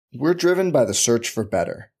We're driven by the search for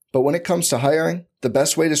better. But when it comes to hiring, the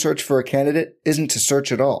best way to search for a candidate isn't to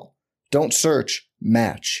search at all. Don't search,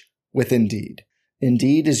 match with Indeed.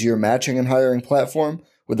 Indeed is your matching and hiring platform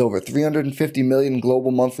with over 350 million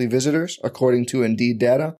global monthly visitors, according to Indeed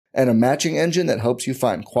data, and a matching engine that helps you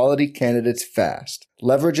find quality candidates fast.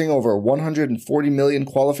 Leveraging over 140 million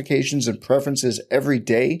qualifications and preferences every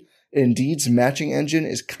day, Indeed's matching engine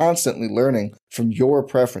is constantly learning from your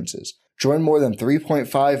preferences. Join more than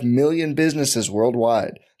 3.5 million businesses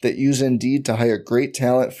worldwide that use Indeed to hire great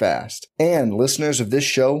talent fast. And listeners of this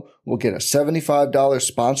show will get a $75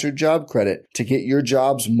 sponsored job credit to get your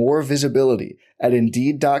jobs more visibility at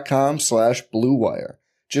Indeed.com/Blue Wire.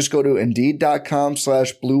 Just go to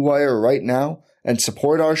Indeed.com/Blue Wire right now and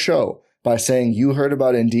support our show by saying you heard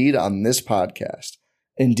about Indeed on this podcast.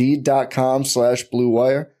 Indeed.com/Blue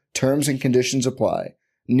Wire. Terms and conditions apply.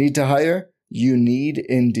 Need to hire? You need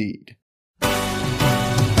Indeed.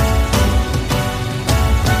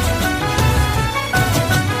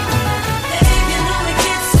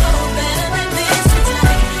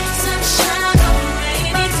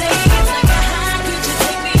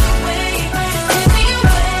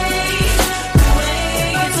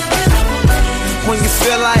 When you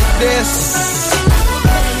feel like this,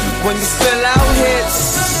 when you fill out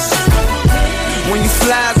hits, when you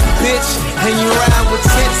fly as a bitch and you ride with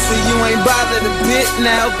tits, so you ain't bothered a bit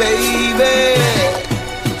now, baby.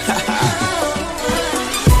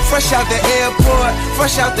 Fresh out the airport,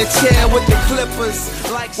 fresh out the chair with the Clippers.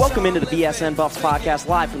 Welcome into the BSN Buffs podcast,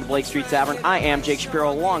 live from the Blake Street Tavern. I am Jake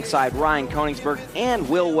Shapiro alongside Ryan Koenigsberg and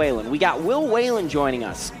Will Whalen. We got Will Whalen joining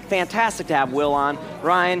us. Fantastic to have Will on.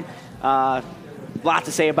 Ryan, lot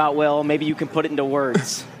to say about Will. Maybe you can put it into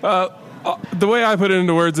words. The way I put it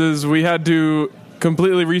into words is we had to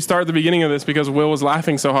completely restart the beginning of this because Will was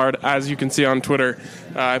laughing so hard, as you can see on Twitter.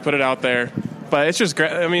 I put it out there. But it's just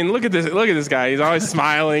great. I mean, look at this guy. He's always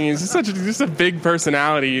smiling. He's just a big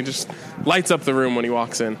personality. He just lights up the room when he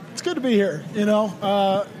walks in. It's good to be here, in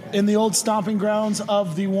the old stomping grounds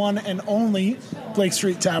of the one and only Blake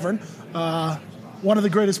Street Tavern. One of the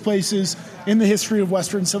greatest places in the history of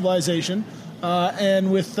Western civilization.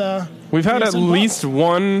 And with we've had at least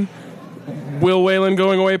one Will Whalen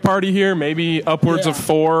going away party here, maybe upwards of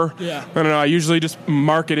 4. Yeah. I don't know. I usually just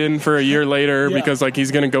mark it in for a year later because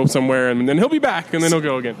he's going to go somewhere and then he'll be back and then he'll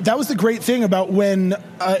go again. That was the great thing about when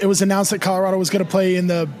it was announced that Colorado was going to play in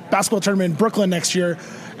the basketball tournament in Brooklyn next year.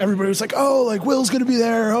 Everybody was like, Will's going to be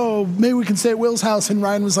there. Oh, maybe we can stay at Will's house. And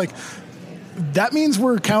Ryan was like, that means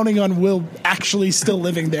we're counting on Will actually still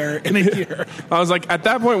living there in a year. I was like, at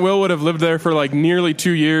that point, Will would have lived there for nearly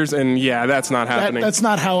 2 years, and that's not happening. That's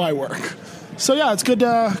not how I work. So it's good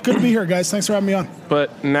to be here, guys. Thanks for having me on.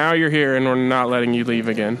 But now you're here, and we're not letting you leave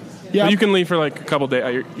again. Yeah, but you can leave for a couple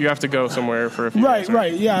days. You have to go somewhere for a few days.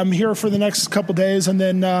 Right. Yeah, I'm here for the next couple days, and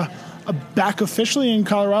then back officially in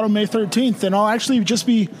Colorado May 13th, and I'll actually just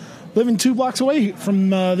be living 2 blocks away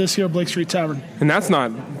from this here Blake Street Tavern. And that's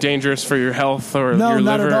not dangerous for your health or your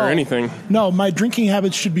liver or anything. No, my drinking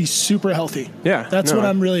habits should be super healthy. Yeah. That's what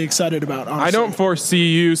I'm really excited about, honestly. I don't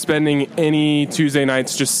foresee you spending any Tuesday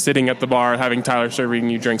nights just sitting at the bar having Tyler serving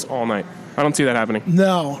you drinks all night. I don't see that happening.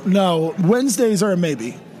 No. Wednesdays are a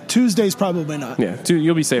maybe. Tuesdays probably not. Yeah,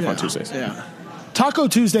 you'll be safe on Tuesdays. Yeah. Taco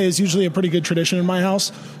Tuesday is usually a pretty good tradition in my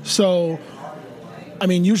house. So,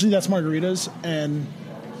 usually that's margaritas and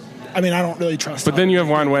I don't really trust it. But then you have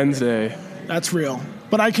Wine Wednesday. That's real.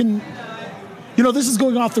 But I can, this is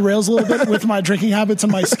going off the rails a little bit with my drinking habits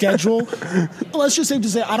and my schedule. Let's just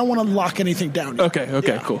say I don't want to lock anything down yet.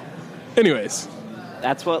 Okay, cool. Anyways.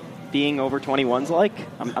 That's what being over 21's like.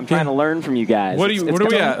 I'm trying to learn from you guys. What are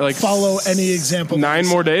we at? Follow any example. 9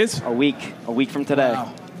 more days? A week from today.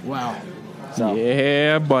 Wow. So,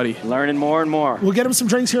 yeah, buddy. Learning more and more. We'll get him some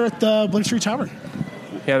drinks here at the Blake Street Tavern.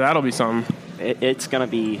 Yeah, that'll be something. It's going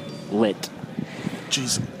to be lit.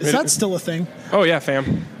 Jeez. Is that still a thing? Oh, yeah,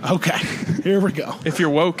 fam. Okay. Here we go. If you're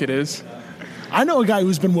woke, it is. I know a guy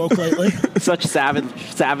who's been woke lately. Such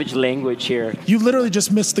savage language here. You literally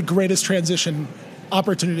just missed the greatest transition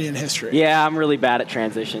opportunity in history. Yeah, I'm really bad at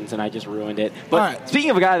transitions, and I just ruined it. But Speaking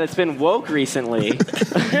of a guy that's been woke recently.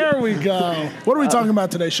 Here we go. What are we talking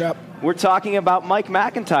about today, Shep? We're talking about Mike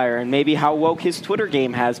McIntyre and maybe how woke his Twitter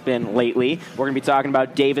game has been lately. We're going to be talking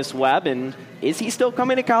about Davis Webb and is he still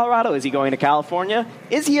coming to Colorado? Is he going to California?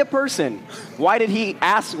 Is he a person? Why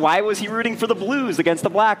was he rooting for the Blues against the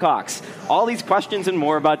Blackhawks? all these questions and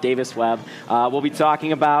more about Davis Webb. We'll be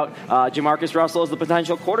talking about Jamarcus Russell as the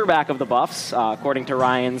potential quarterback of the Buffs, according to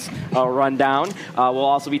Ryan's rundown. We'll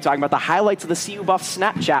also be talking about the highlights of the CU Buffs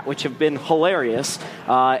Snapchat, which have been hilarious.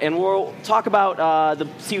 And we'll talk about the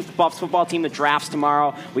CU Buffs football team that drafts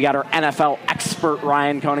tomorrow. We got our NFL expert,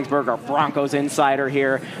 Ryan Koenigsberg, our Broncos insider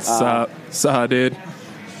here. Saw, dude.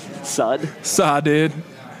 Sud. Dude.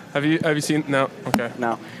 Have you seen? No. Okay.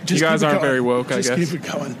 No. You guys aren't very woke, I guess. Just keep it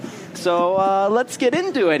going. So let's get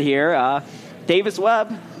into it here. Davis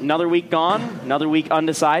Webb, another week gone, another week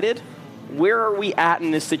undecided. Where are we at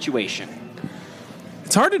in this situation?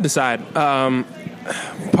 It's hard to decide.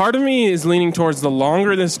 Part of me is leaning towards the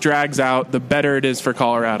longer this drags out, the better it is for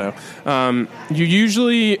Colorado.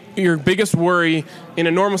 Your biggest worry in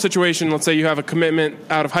a normal situation, let's say you have a commitment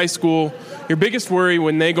out of high school, your biggest worry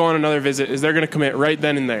when they go on another visit is they're going to commit right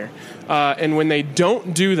then and there. And when they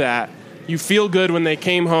don't do that, you feel good when they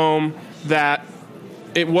came home that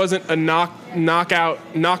it wasn't a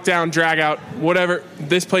knockout, knockdown, drag out, whatever.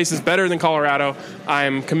 This place is better than Colorado.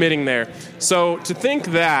 I'm committing there. So to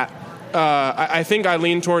think that, I think I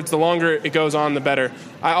lean towards the longer it goes on, the better.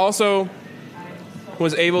 I also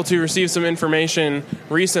was able to receive some information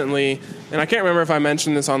recently, and I can't remember if I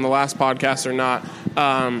mentioned this on the last podcast or not.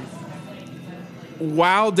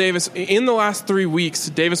 In the last 3 weeks,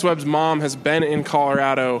 Davis Webb's mom has been in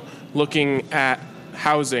Colorado looking at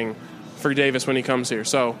housing for Davis when he comes here.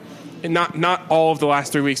 So not all of the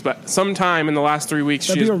last 3 weeks, but sometime in the last 3 weeks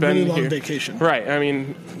she's been here. That'd be a really long vacation. Right. I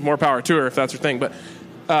mean, more power to her if that's her thing. But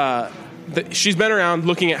she's been around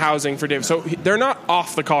looking at housing for Davis. So they're not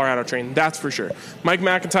off the Colorado train, that's for sure. Mike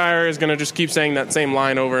McIntyre is going to just keep saying that same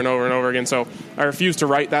line over and over and over again. So I refuse to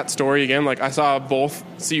write that story again. Like, I saw both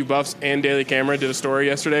CU Buffs and Daily Camera did a story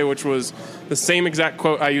yesterday, which was the same exact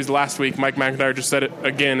quote I used last week. Mike McIntyre just said it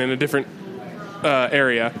again in a different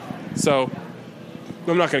area. So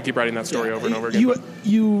I'm not going to keep writing that story over and over again.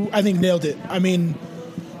 You, I think, nailed it. I mean,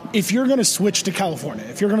 if you're going to switch to California,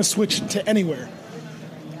 if you're going to switch to anywhere,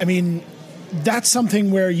 I mean, that's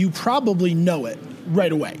something where you probably know it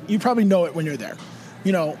right away. You probably know it when you're there.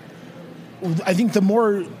 You know, I think the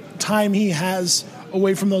more time he has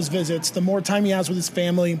away from those visits, the more time he has with his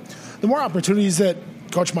family, the more opportunities that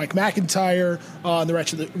Coach Mike McIntyre and the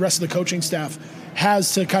rest of the coaching staff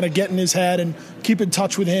has to kind of get in his head and keep in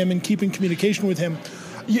touch with him and keep in communication with him.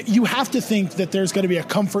 You have to think that there's going to be a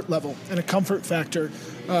comfort level and a comfort factor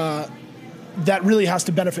that really has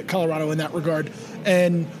to benefit Colorado in that regard.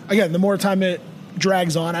 And again, the more time it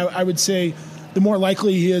drags on, I would say the more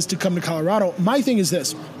likely he is to come to Colorado. My thing is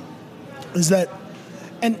this, is that,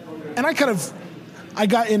 and I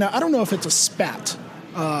got in I don't know if it's a spat,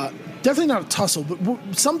 definitely not a tussle, but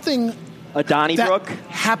something a Donnybrook that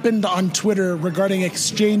happened on Twitter regarding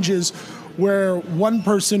exchanges where one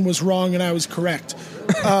person was wrong and I was correct.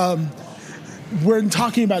 We're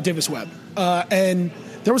talking about Davis Webb. And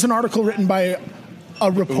there was an article written by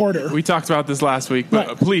a reporter. We talked about this last week, but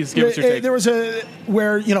right. Please give us your take. There was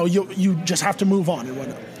where, you just have to move on and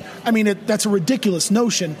whatnot. I mean, that's a ridiculous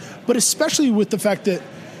notion, but especially with the fact that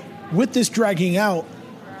with this dragging out,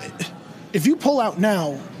 if you pull out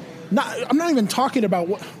now, I'm not even talking about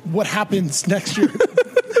what happens next year.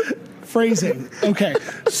 Phrasing. Okay.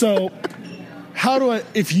 So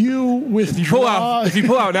if you withdraw... If you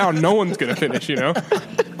pull out now, no one's going to finish, you know?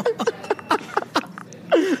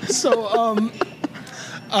 So,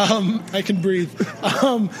 I can breathe.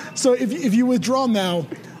 So if you withdraw now,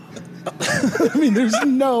 I mean, there's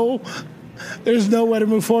no way to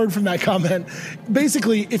move forward from that comment.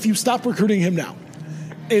 Basically, if you stop recruiting him now,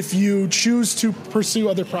 if you choose to pursue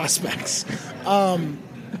other prospects,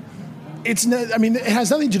 it has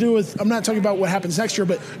nothing to do with, I'm not talking about what happens next year,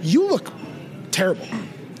 but you look terrible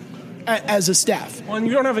as a staff. Well, and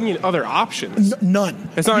you don't have any other options. None.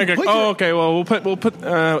 It's not we'll put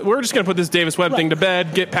we're just going to put this Davis Webb thing to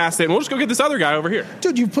bed, get past it, and we'll just go get this other guy over here.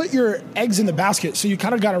 Dude, you put your eggs in the basket, so you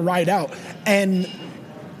kind of got to ride out. And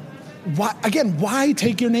why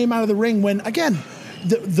take your name out of the ring when, again,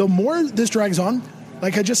 the more this drags on,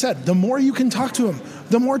 like I just said, the more you can talk to him,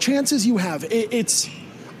 the more chances you have. It's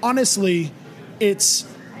honestly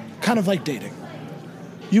kind of like dating.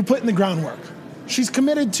 You put in the groundwork. She's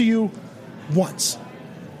committed to you once.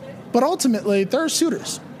 But ultimately, there are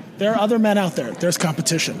suitors. There are other men out there. There's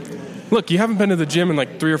competition. Look, you haven't been to the gym in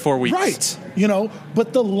like 3 or 4 weeks. Right.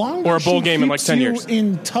 But the longer or a bowl game in like 10 years.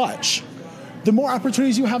 In touch, the more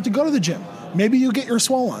opportunities you have to go to the gym. Maybe you get your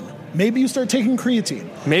swole on. Maybe you start taking creatine.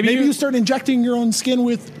 Maybe you start injecting your own skin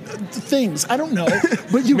with things. I don't know.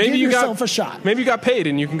 But you give yourself a shot. Maybe you got paid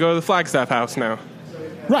and you can go to the Flagstaff house now.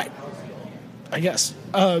 Right. I guess.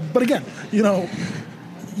 But again,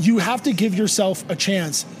 you have to give yourself a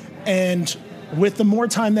chance. And with the more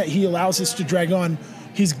time that he allows us to drag on,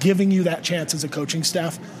 he's giving you that chance as a coaching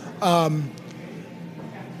staff.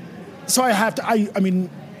 So I have to, I mean,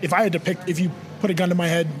 if I had to pick, if you put a gun to my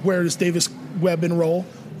head, where does Davis Webb enroll,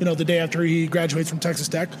 the day after he graduates from Texas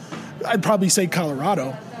Tech, I'd probably say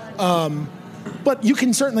Colorado. But you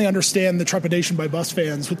can certainly understand the trepidation by Buffs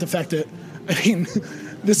fans with the fact that,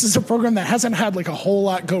 this is a program that hasn't had like a whole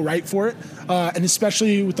lot go right for it. And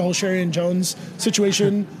especially with the whole Sherian Jones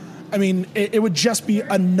situation, it would just be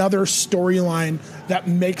another storyline that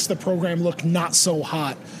makes the program look not so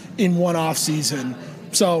hot in one off season.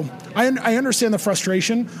 So I understand the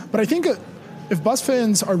frustration, but I think if Buffs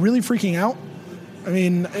fans are really freaking out,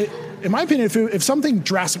 in my opinion, if something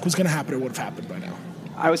drastic was going to happen, it would have happened by now.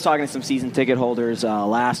 I was talking to some season ticket holders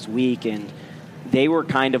last week, and they were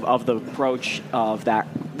kind of the approach of that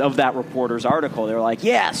reporter's article. They were like,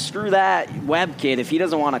 "Yeah, screw that Webb kid. If he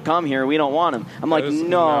doesn't want to come here, we don't want him." I'm like,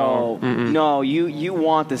 "No, you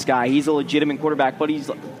want this guy. He's a legitimate quarterback, but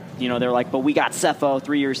he's." They're like, but we got Cepho,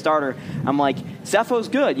 3-year starter. I'm like, Cepho's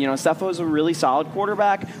good. Cepho's a really solid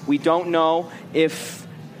quarterback. We don't know if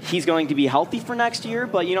he's going to be healthy for next year,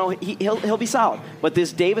 but, he'll be solid. But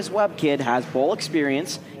this Davis Webb kid has bowl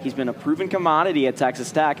experience. He's been a proven commodity at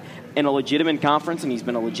Texas Tech in a legitimate conference, and he's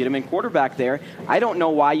been a legitimate quarterback there. I don't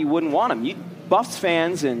know why you wouldn't want him. Buffs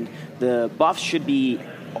fans and the Buffs should be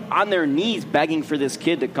on their knees begging for this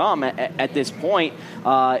kid to come at this point.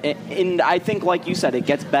 And I think, like you said, it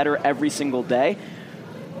gets better every single day.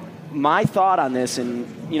 My thought on this, and,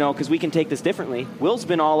 because we can take this differently, Will's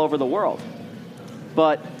been all over the world.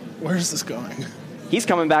 But where's this going? He's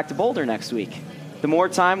coming back to Boulder next week. The more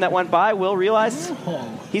time that went by, Will realized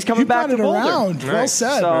he's coming back to Boulder. Around. Well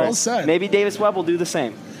said. So well said. Maybe Davis Webb will do the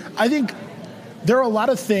same. I think there are a lot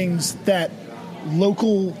of things that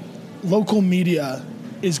local media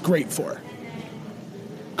is great for.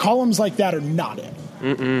 Columns like that are not it.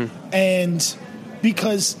 And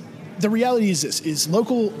because the reality is this, is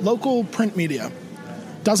local print media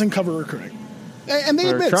doesn't cover recruiting. And they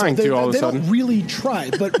admit they don't really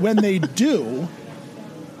try, but when they do,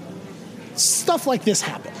 stuff like this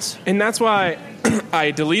happens. And that's why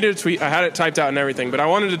I deleted a tweet. I had it typed out and everything, but I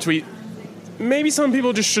wanted to tweet, maybe some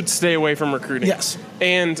people just should stay away from recruiting. Yes.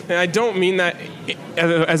 And I don't mean that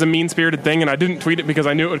as a mean-spirited thing, and I didn't tweet it because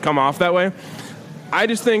I knew it would come off that way. I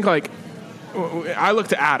just think, I look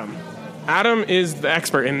to Adam. Adam is the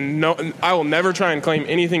expert, and I will never try and claim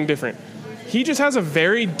anything different. He just has a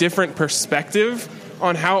very different perspective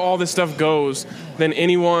on how all this stuff goes than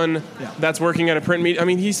anyone that's working at a print media.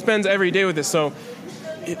 He spends every day with this. So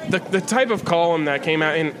the type of column that came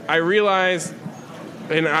out, and I realize,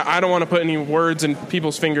 and I don't want to put any words in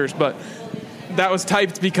people's fingers, but that was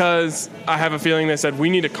typed because I have a feeling they said, we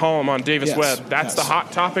need a column on Davis Webb. That's the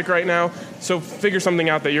hot topic right now. So figure something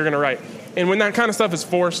out that you're going to write. And when that kind of stuff is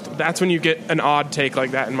forced, that's when you get an odd take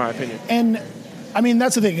like that, in my opinion. And,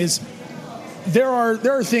 that's the thing is, there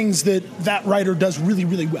are things that writer does really,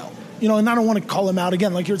 really well. And I don't want to call him out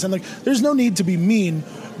again, like you were saying, there's no need to be mean,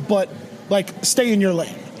 but, stay in your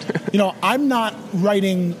lane. I'm not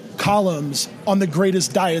writing columns on the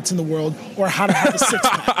greatest diets in the world or how to have a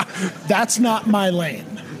six-pack. That's not my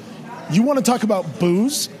lane. You want to talk about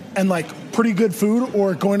booze and, pretty good food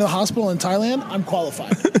or going to the hospital in Thailand? I'm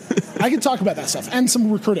qualified. I can talk about that stuff and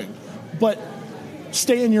some recruiting. But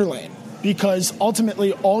stay in your lane, because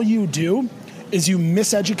ultimately all you do is you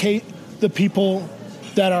miseducate the people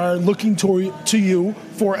that are looking to you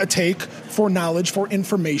for a take, for knowledge, for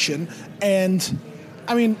information. And,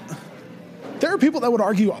 there are people that would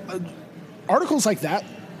argue articles like that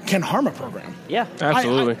can harm a program. Yeah,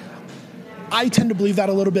 absolutely. I tend to believe that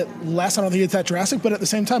a little bit less. I don't think it's that drastic, but at the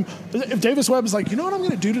same time, if Davis Webb is like, you know what I'm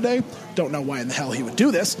going to do today? Don't know why in the hell he would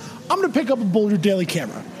do this. I'm going to pick up a Boulder Daily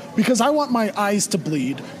camera because I want my eyes to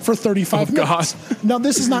bleed for 35 minutes. God. Now,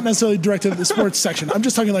 this is not necessarily directed at the sports section. I'm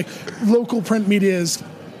just talking local print media is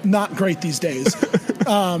not great these days.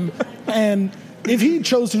 And if he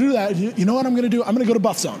chose to do that, you know what I'm going to do? I'm going to go to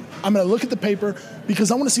Buff Zone. I'm going to look at the paper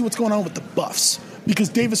because I want to see what's going on with the Buffs, because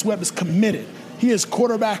Davis Webb is committed. He is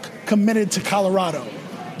quarterback committed to Colorado.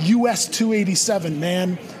 US 287,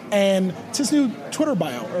 man. And it's his new Twitter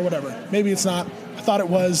bio or whatever. Maybe it's not. I thought it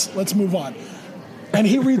was. Let's move on. And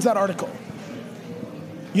he reads that article.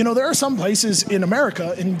 There are some places in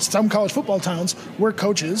America, in some college football towns, where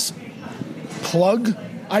coaches plug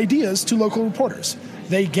ideas to local reporters.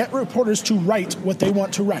 They get reporters to write what they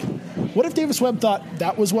want to write. What if Davis Webb thought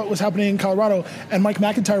that was what was happening in Colorado and Mike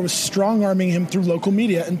McIntyre was strong-arming him through local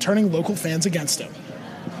media and turning local fans against him?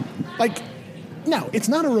 No, it's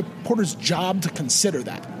not a reporter's job to consider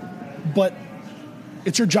that. But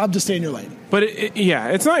It's your job to stay in your lane. But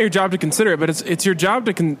it's not your job to consider it, but it's your job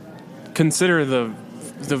to consider the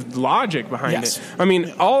logic behind it. I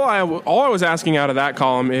mean, all I was asking out of that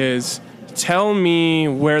column is tell me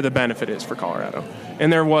where the benefit is for Colorado.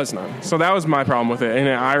 And there was none. So that was my problem with it. And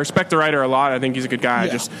I respect the writer a lot. I think he's a good guy. I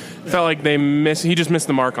just felt like he just missed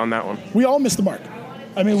the mark on that one. We all missed the mark.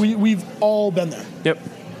 I mean, we've all been there. Yep.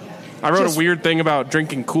 I wrote a weird thing about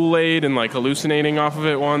drinking Kool-Aid and like hallucinating off of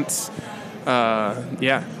it once.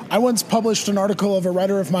 I once published an article of a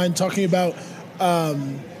writer of mine talking about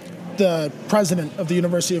the president of the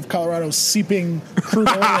University of Colorado seeping crude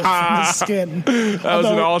oil from his skin. That was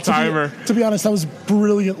an all-timer. To be honest, that was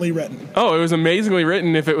brilliantly written. Oh, it was amazingly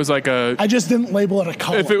written. If it was like I just didn't label it a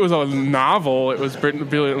column. If it was a novel, it was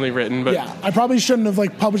brilliantly written. But yeah, I probably shouldn't have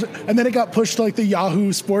like published it. And then it got pushed to like the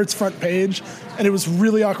Yahoo Sports front page, and it was a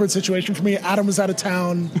really awkward situation for me. Adam was out of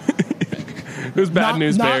town. It was bad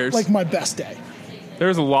news bears. Not like my best day. There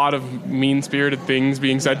was a lot of mean-spirited things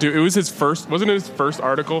being said, too. It was wasn't it his first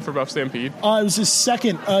article for Buff Stampede? It was his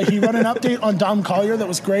second. He wrote an update on Dom Collier that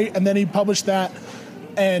was great, and then he published that,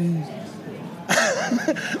 and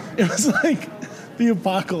it was like the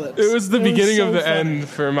apocalypse. It was the beginning of the end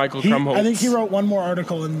for Michael Krumholtz. I think he wrote one more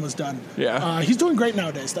article and was done. Yeah. He's doing great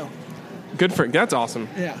nowadays, though. Good for him. That's awesome.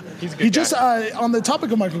 Yeah. He's a good guy. Just, on the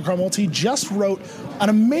topic of Michael Krumholtz, he just wrote an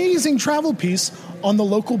amazing travel piece on the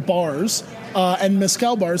local bars and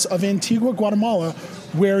mezcal bars of Antigua, Guatemala,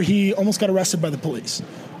 where he almost got arrested by the police.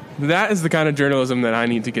 That is the kind of journalism that I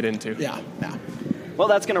need to get into. Yeah. Well,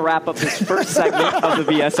 that's going to wrap up this first segment of the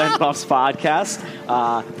BSN Buffs podcast.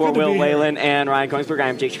 For Will Whalen and Ryan Koenigsberg, I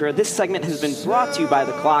am Jake Shapiro. This segment has been brought to you by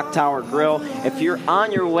the Clock Tower Grill. If you're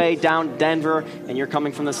on your way down to Denver and you're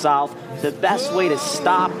coming from the south, the best way to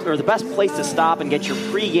stop, or the best place to stop and get your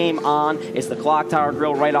pregame on is the Clock Tower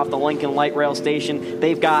Grill right off the Lincoln Light Rail Station.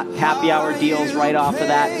 They've got happy hour deals right off of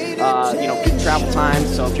that, peak travel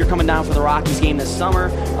times. So if you're coming down for the Rockies game this summer,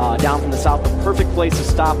 down from the south, the perfect place to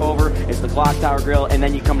stop over is the Clock Tower Grill, and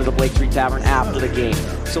then you come to the Blake Street Tavern after the game.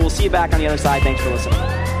 So we'll see you back on the other side. Thanks for listening.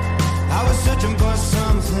 I was searching for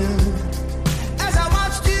something as I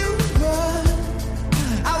watched you run.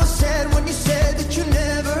 I was sad when you said that you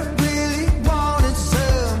never really wanted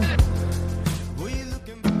some. Were you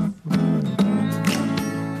looking?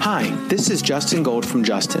 Hi, this is Justin Gold from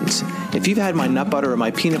Justin's. If you've had my nut butter or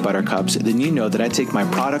my peanut butter cups, then you know that I take my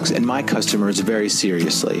products and my customers very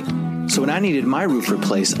seriously. So when I needed my roof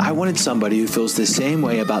replaced, I wanted somebody who feels the same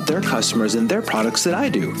way about their customers and their products that I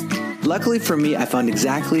do. Luckily for me, I found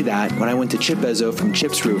exactly that when I went to Chip Bezzo from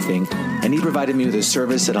Chip's Roofing, and he provided me with a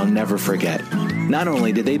service that I'll never forget. Not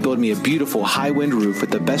only did they build me a beautiful high-wind roof with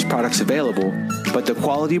the best products available, but the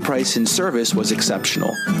quality, price, and service was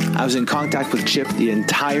exceptional. I was in contact with Chip the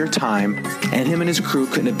entire time, and him and his crew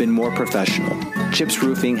couldn't have been more professional. Chip's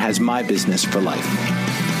Roofing has my business for life.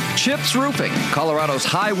 Chips Roofing, Colorado's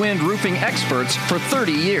high-wind roofing experts for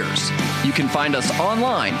 30 years. You can find us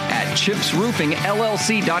online at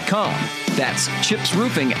chipsroofingllc.com. That's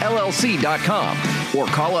chipsroofingllc.com. Or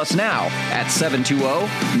call us now at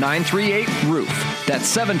 720-938-ROOF. That's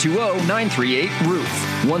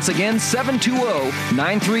 720-938-ROOF. Once again,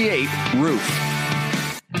 720-938-ROOF.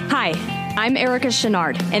 Hi, I'm Erica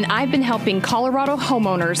Chenard, and I've been helping Colorado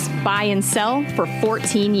homeowners buy and sell for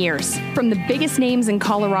 14 years. From the biggest names in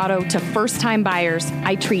Colorado to first-time buyers,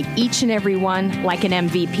 I treat each and every one like an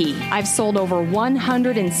MVP. I've sold over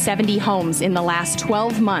 170 homes in the last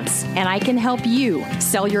 12 months, and I can help you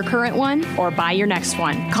sell your current one or buy your next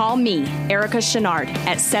one. Call me, Erica Chenard,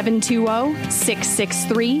 at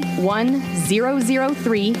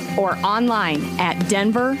 720-663-1003 or online at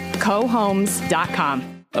denvercohomes.com.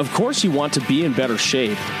 Of course you want to be in better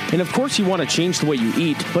shape, and of course you want to change the way you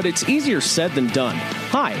eat, but it's easier said than done.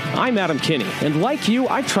 Hi, I'm Adam Kinney, and like you,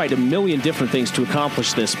 I've tried a million different things to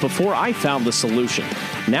accomplish this before I found the solution.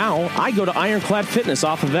 Now, I go to Ironclad Fitness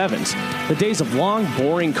off of Evans. The days of long,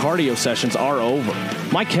 boring cardio sessions are over.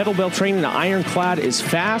 My kettlebell training at Ironclad is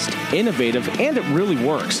fast, innovative, and it really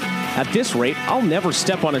works. At this rate, I'll never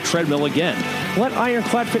step on a treadmill again. Let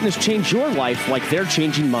Ironclad Fitness change your life like they're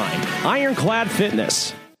changing mine. Ironclad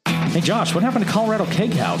Fitness. Hey, Josh, what happened to Colorado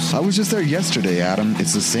Keg House? I was just there yesterday, Adam.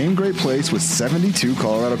 It's the same great place with 72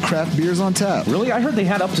 Colorado craft beers on tap. Really? I heard they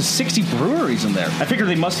had up to 60 breweries in there. I figured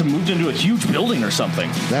they must have moved into a huge building or something.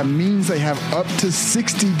 That means they have up to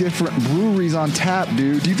 60 different breweries on tap,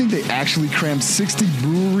 dude. Do you think they actually crammed 60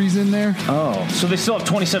 breweries in there? Oh, so they still have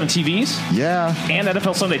 27 TVs? Yeah. And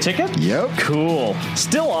NFL Sunday Ticket? Yep. Cool.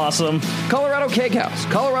 Still awesome. Colorado Keg House,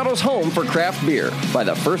 Colorado's home for craft beer, by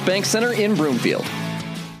the First Bank Center in Broomfield.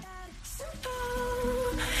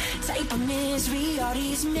 Type of misery,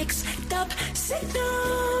 these mixed up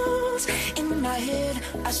signals. In my head,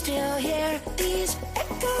 I still hear these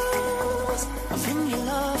echoes of when you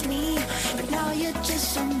loved me, but now you're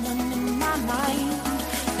just someone in my mind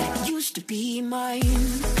that used to be mine.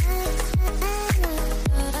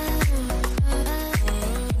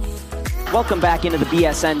 Welcome back into the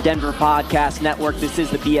BSN Denver Podcast Network. This is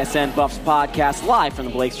the BSN Buffs Podcast, live from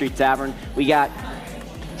the Blake Street Tavern. We got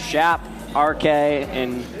Shap, RK,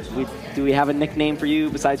 and do we have a nickname for you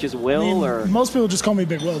besides just Will? Or most people just call me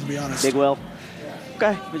Big Will, to be honest. Big Will.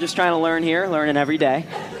 Okay, we're just trying to learn here, learning every day.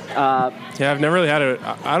 Yeah, I've never really had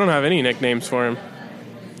I don't have any nicknames for him.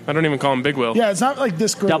 I don't even call him Big Will. Yeah, it's not like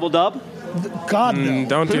this great. Double Dub? God, no.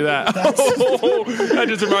 Don't do that. That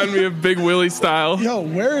just reminded me of Big Willie style. Yo,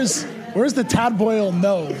 where's the Tad Boyle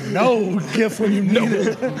no gif when you need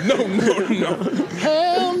it? No.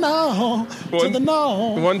 Hell no. To the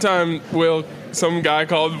no. One time, some guy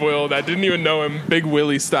called Will that didn't even know him Big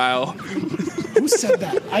Willie style. Who said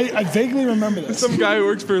that? I vaguely remember this. Some guy who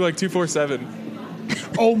works for like 247.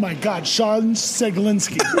 Oh my God, Sean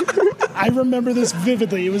Seglinski. I remember this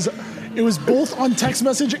vividly. It was both on text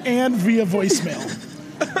message and via voicemail.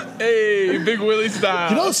 Hey, Big Willie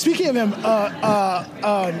style. You know, speaking of him,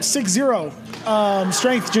 6-0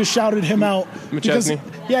 Strength just shouted him out. McChesney.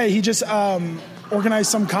 He just organized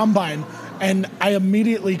some combine, and I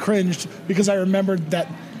immediately cringed because I remembered that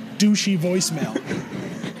douchey voicemail.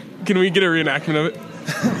 Can we get a reenactment of it?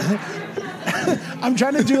 I'm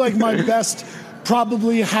trying to do like my best.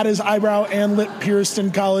 Probably had his eyebrow and lip pierced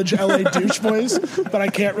in college LA douche voice, but I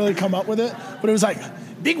can't really come up with it. But it was like,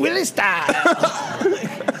 Big Willie style.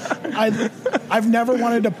 I've never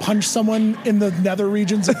wanted to punch someone in the nether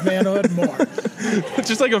regions of manhood more. It's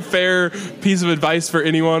just like a fair piece of advice for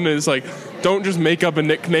anyone is like, don't just make up a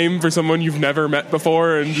nickname for someone you've never met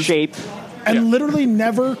before and just shape. And literally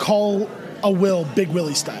never call a Will Big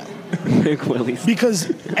Willie style. Big Willie. Because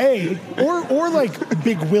or like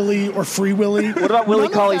Big Willie or Free Willie. What about Willie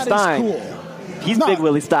Cauley-Stein? Cool. He's Big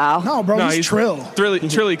Willie style. No, bro, he's Trill.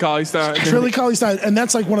 Trilly Cauley-Stein. Trilly Cauley-Stein, and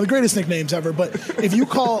that's like one of the greatest nicknames ever. But if you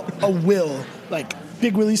call a Will like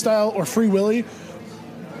Big Willie style or Free Willie,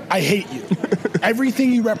 I hate you.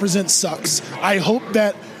 Everything you represent sucks. I hope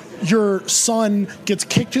that your son gets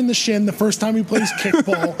kicked in the shin the first time he plays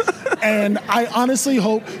kickball, and I honestly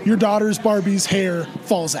hope your daughter's Barbie's hair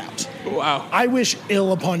falls out. Wow. I wish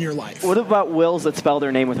ill upon your life. What about Wills that spell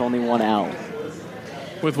their name with only one L?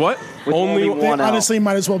 With what? With only one L. Honestly,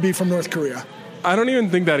 might as well be from North Korea. I don't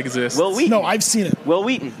even think that exists. Will Wheaton. No, I've seen it. Will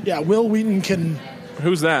Wheaton. Yeah, Will Wheaton can...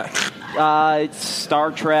 Who's that? It's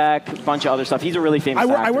Star Trek, a bunch of other stuff. He's a really famous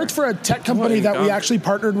actor. I worked for a tech company that we actually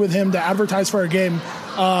partnered with him to advertise for our game.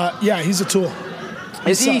 He's a tool.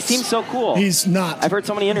 He seems so cool. He's not. I've heard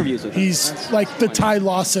so many interviews with him. He's like the Ty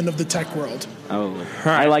Lawson of the tech world. Oh,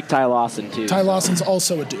 right. I like Ty Lawson, too. Ty Lawson's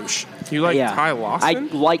also a douche. You like Ty Lawson? I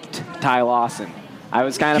liked Ty Lawson. I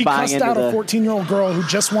was kind of buying into He cussed out a 14-year-old girl who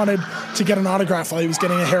just wanted to get an autograph while he was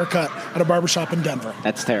getting a haircut at a barbershop in Denver.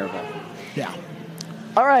 That's terrible. Yeah.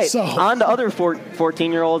 All right, on to other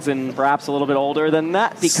 14-year-olds and perhaps a little bit older than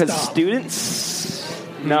that because students...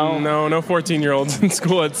 No 14-year-olds in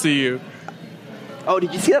school at CU. Oh,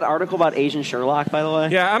 did you see that article about Asian Sherlock, by the way?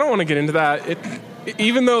 Yeah, I don't want to get into that.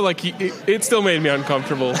 Even though, like, it still made me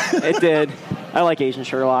uncomfortable. It did. I like Asian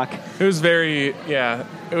Sherlock. It was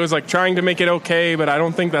it was like trying to make it okay, but I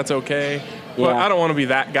don't think that's okay. Yeah. But I don't want to be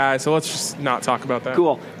that guy, so let's just not talk about that.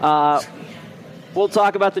 Cool. We'll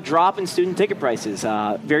talk about the drop in student ticket prices.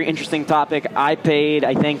 Very interesting topic. I paid,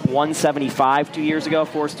 I think, $175 2 years ago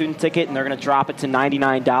for a student ticket, and they're going to drop it to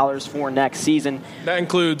 $99 for next season. That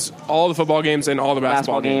includes all the football games and all the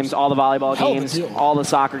basketball games, all the volleyball games, all the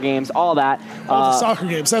soccer games, all that. All the soccer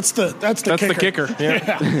games. That's the kicker.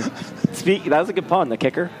 Yeah. That was a good pun. The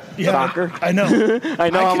kicker. Yeah, soccer. I know. I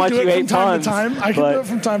know how much you hate puns. I can do it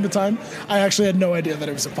from time to time. I actually had no idea that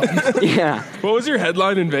it was a pun. Yeah. What was your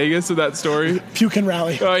headline in Vegas of that story? Puke and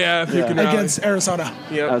rally. Oh, yeah. Puke and rally. Against Arizona.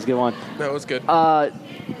 Yeah. That was a good one. That was good.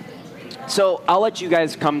 So I'll let you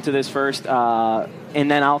guys come to this first,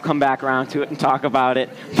 and then I'll come back around to it and talk about it.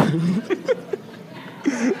 I'm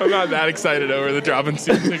not that excited over the drop in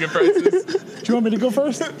student ticket prices. Do you want me to go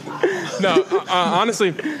first? No,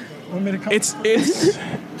 honestly, it's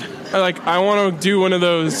like I want to do one of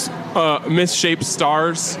those misshaped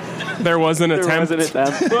stars. There was an attempt.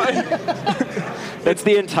 That's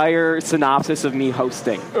the entire synopsis of me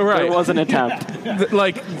hosting. Right. There was an attempt.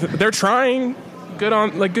 Like they're trying.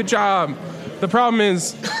 Good job. The problem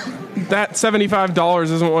is that $75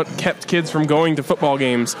 isn't what kept kids from going to football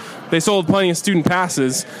games. They sold plenty of student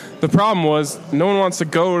passes. The problem was no one wants to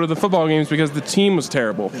go to the football games because the team was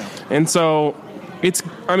terrible. Yeah. And so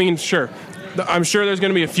Sure. I'm sure there's going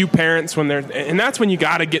to be a few parents and that's when you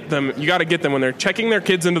got to get them. You got to get them when they're checking their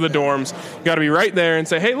kids into the dorms. You got to be right there and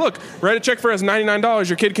say, hey, look, write a check for us $99.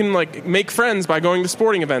 Your kid can make friends by going to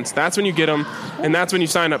sporting events. That's when you get them, and that's when you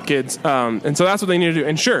sign up kids. And so that's what they need to do.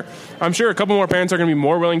 And sure, I'm sure a couple more parents are going to be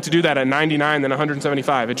more willing to do that at $99 than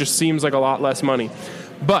 $175. It just seems like a lot less money,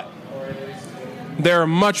 but there are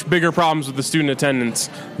much bigger problems with the student attendance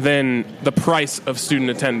than the price of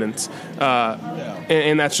student attendance.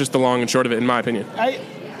 And that's just the long and short of it, in my opinion.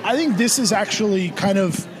 I think this is actually kind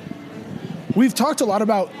of... We've talked a lot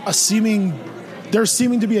about there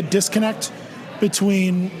seeming to be a disconnect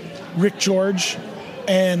between Rick George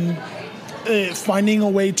and finding a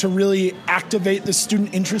way to really activate the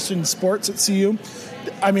student interest in sports at CU.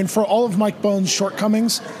 I mean, for all of Mike Bohn's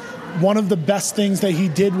shortcomings, one of the best things that he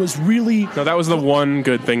did was really... No, that was the one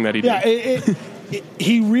good thing that he did. Yeah,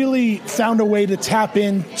 he really found a way to tap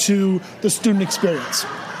into the student experience.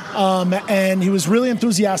 And he was really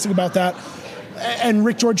enthusiastic about that. And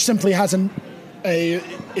Rick George simply hasn't...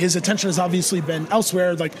 his attention has obviously been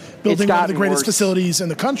elsewhere, like building one of the greatest facilities in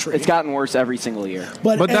the country. It's gotten worse every single year.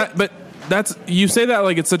 But that's... You say that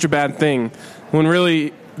like it's such a bad thing, when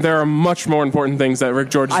really... There are much more important things that Rick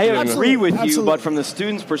George is doing. I agree with you, but from the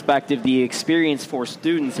students' perspective, the experience for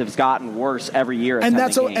students has gotten worse every year. And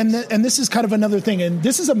this is kind of another thing, and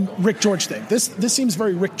this is a Rick George thing. This seems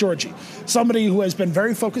very Rick George-y. Somebody who has been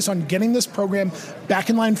very focused on getting this program back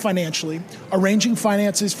in line financially, arranging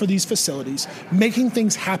finances for these facilities, making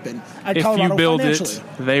things happen at Colorado. If you build financially.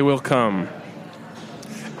 it, they will come.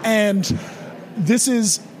 And this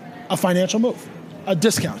is a financial move. A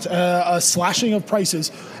discount, a slashing of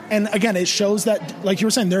prices. And again, it shows that, like you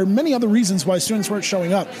were saying, there are many other reasons why students weren't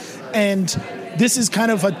showing up. And this is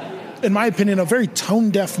kind of in my opinion, a very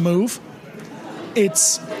tone-deaf move.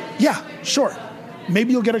 It's, yeah, sure,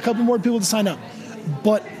 maybe you'll get a couple more people to sign up.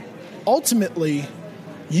 But ultimately,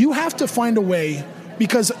 you have to find a way,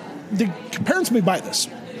 because the parents may buy this,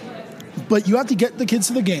 but you have to get the kids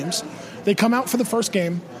to the games. They come out for the first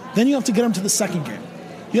game, then you have to get them to the second game.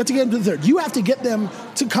 You have to get them to the third. You have to get them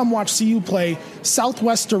to come watch CU play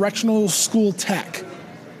Southwest Directional School Tech.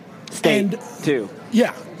 State, too.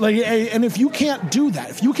 Yeah. And if you can't do that,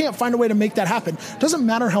 if you can't find a way to make that happen, it doesn't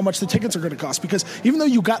matter how much the tickets are going to cost, because even though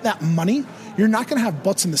you got that money, you're not going to have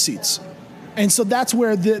butts in the seats. And so that's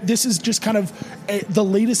where this is just kind of the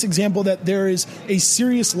latest example that there is a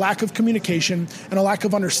serious lack of communication and a lack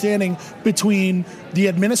of understanding between the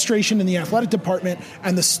administration and the athletic department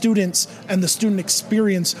and the students and the student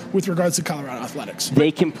experience with regards to Colorado athletics.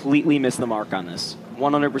 They completely missed the mark on this,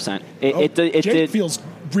 100%. Jake feels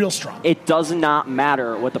real strong. It does not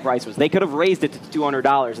matter what the price was. They could have raised it to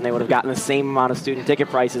 $200 and they would have gotten the same amount of student ticket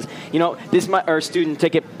prices. Student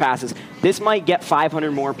ticket passes. This might get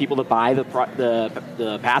 500 more people to buy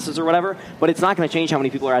the passes or whatever, but it's not going to change how many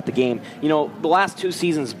people are at the game. The last 2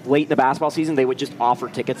 seasons, late in the basketball season, they would just offer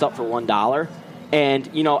tickets up for $1. And,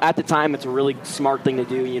 at the time, it's a really smart thing to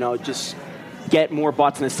do, just get more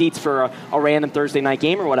butts in the seats for a random Thursday night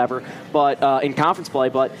game or whatever, but in conference play.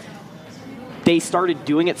 But they started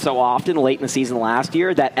doing it so often late in the season last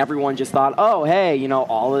year that everyone just thought, oh, hey,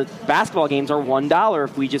 all the basketball games are $1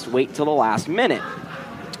 if we just wait till the last minute.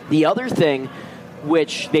 The other thing,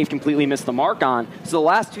 which they've completely missed the mark on, so the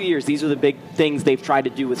last 2 years, these are the big things they've tried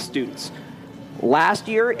to do with students. Last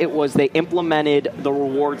year, it was they implemented the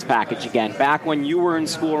rewards package again. Back when you were in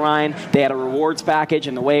school, Ryan, they had a rewards package,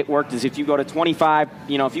 and the way it worked is if you go to 25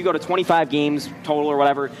 games total or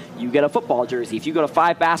whatever, you get a football jersey. If you go to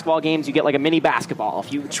 5 basketball games, you get like a mini basketball.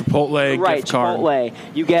 If you Chipotle gift card. Chipotle.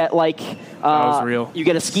 You get like that was real. You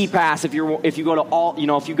get a ski pass if you go to all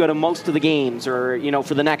if you go to most of the games or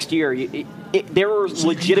for the next year. There were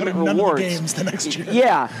legitimate rewards. None of the games the next year.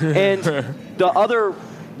 Yeah, and the other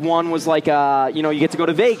one was like, you get to go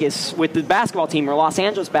to Vegas with the basketball team or Los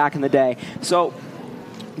Angeles back in the day. So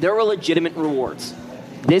there were legitimate rewards.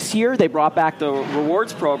 This year, they brought back the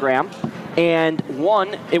rewards program, and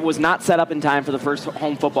 1, it was not set up in time for the first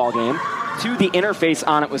home football game. 2, the interface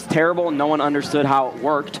on it was terrible, and no one understood how it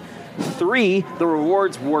worked. 3, the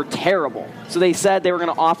rewards were terrible. So they said they were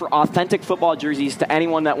going to offer authentic football jerseys to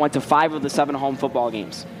anyone that went to 5 of the 7 home football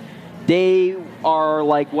games. They are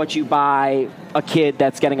like what you buy a kid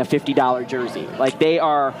that's getting a $50 jersey. Like, they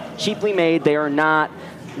are cheaply made. They are not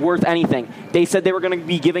worth anything. They said they were going to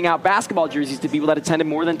be giving out basketball jerseys to people that attended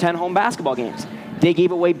more than 10 home basketball games. They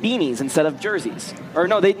gave away beanies instead of jerseys. Or you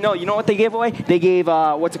know what they gave away? They gave,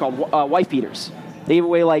 wife beaters. They gave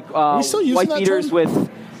away, wife beaters with...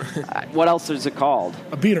 What else is it called?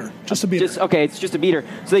 A beater. Just a beater. It's just a beater.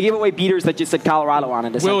 So they give away beaters that just said Colorado on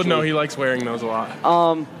it. Will would know, he likes wearing those a lot.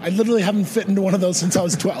 I literally haven't fit into one of those since I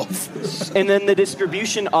was 12. And then the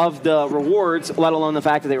distribution of the rewards, let alone the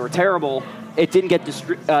fact that they were terrible, it didn't get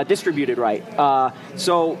distributed right.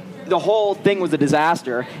 So the whole thing was a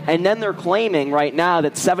disaster. And then they're claiming right now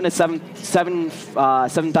that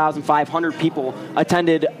 7,500 people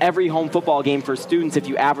attended every home football game for students if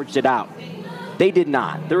you averaged it out. They did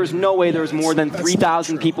not. There was no way there was more than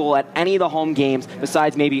 3,000 people at any of the home games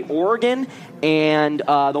besides maybe Oregon and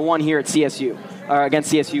the one here at CSU, or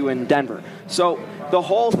against CSU in Denver. So the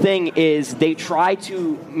whole thing is they try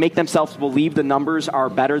to make themselves believe the numbers are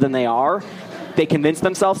better than they are. They convince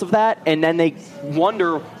themselves of that, and then they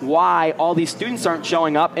wonder why all these students aren't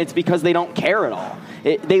showing up. It's because they don't care at all.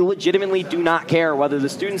 They legitimately do not care whether the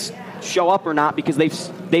students show up or not because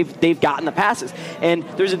they've gotten the passes. And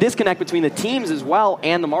there's a disconnect between the teams as well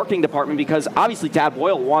and the marketing department because obviously Tad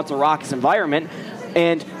Boyle wants a raucous environment,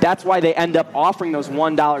 and that's why they end up offering those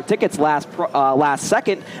 $1 tickets last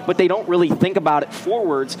second, but they don't really think about it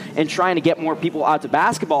forwards and trying to get more people out to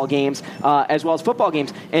basketball games as well as football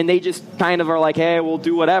games. And they just kind of are like, hey, we'll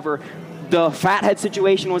do whatever. The fathead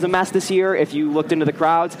situation was a mess this year. If you looked into the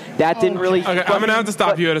crowds, that didn't really... Okay, I'm going to have to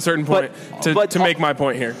stop you at a certain point to make my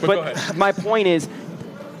point here. But go ahead. My point is,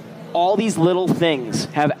 all these little things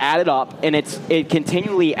have added up, and it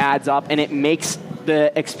continually adds up, and it makes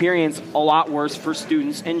the experience a lot worse for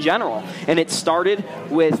students in general. And it started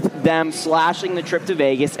with them slashing the trip to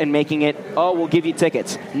Vegas and making it, oh, we'll give you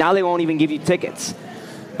tickets. Now they won't even give you tickets.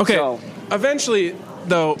 Okay, so, eventually,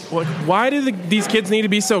 though, why do these kids need to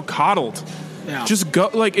be so coddled? Yeah. Just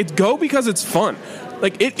go, go because it's fun.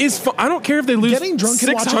 Like, it is fun. I don't care if they lose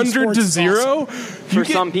 600 to 0. For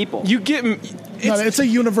some people. You get... It's a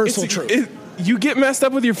universal truth. You get messed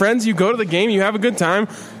up with your friends, you go to the game, you have a good time,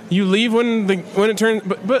 you leave when it turns...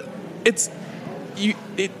 But it's...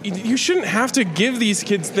 You shouldn't have to give these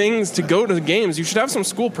kids things to go to the games. You should have some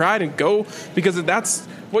school pride and go, because that's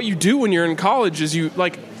what you do when you're in college is you,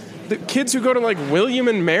 like... The kids who go to, like, William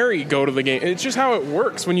and Mary go to the game. It's just how it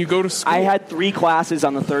works when you go to school. I had 3 classes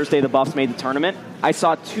on the Thursday the Buffs made the tournament. I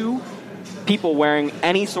saw 2 people wearing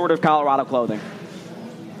any sort of Colorado clothing.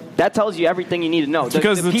 That tells you everything you need to know.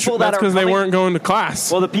 Because they weren't going to class.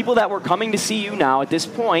 Well, the people that were coming to see you now at this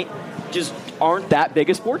point just aren't that big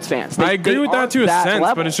of sports fans. I agree with that to a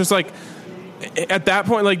sense, but it's just like, at that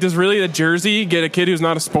point, like, does really a jersey get a kid who's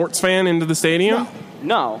not a sports fan into the stadium?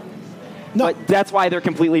 No. But that's why they're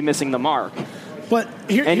completely missing the mark. But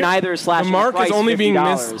neither is slashing the mark price, is only being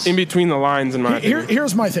 $50. missed in between the lines, in my opinion.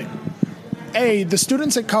 Here's my thing. The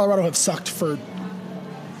students at Colorado have sucked for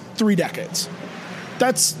 3 decades.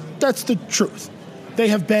 That's the truth. They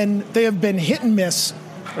have been hit and miss.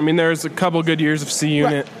 I mean, there's a couple good years of C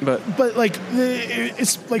unit, but like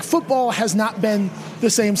it's like football has not been the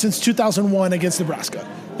same since 2001 against Nebraska.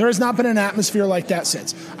 There has not been an atmosphere like that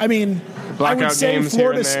since. I mean, I would say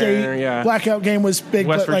Florida State blackout game was big,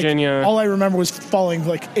 West but Virginia. Like, all I remember was falling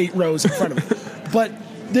like 8 rows in front of me. But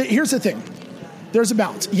here's the thing. There's a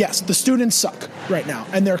balance. Yes, the students suck right now,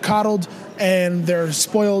 and they're coddled, and they're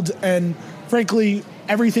spoiled, and frankly,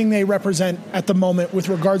 everything they represent at the moment with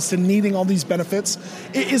regards to needing all these benefits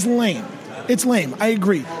is lame. It's lame. I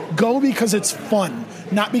agree. Go because it's fun,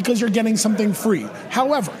 not because you're getting something free.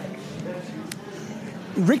 However,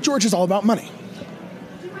 Rick George is all about money.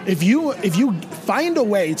 If you find a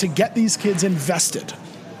way to get these kids invested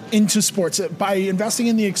into sports by investing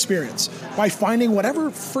in the experience, by finding whatever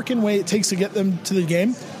freaking way it takes to get them to the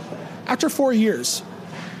game, after 4 years,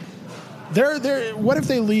 what if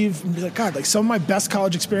they leave and be like, God, like some of my best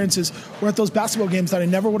college experiences were at those basketball games that I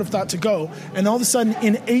never would have thought to go, and all of a sudden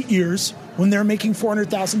in 8 years, when they're making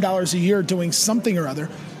 $400,000 a year doing something or other,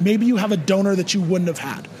 maybe you have a donor that you wouldn't have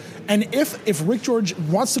had. And if Rick George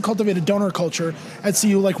wants to cultivate a donor culture at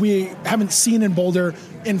CU like we haven't seen in Boulder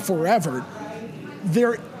in forever,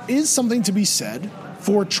 there is something to be said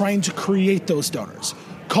for trying to create those donors.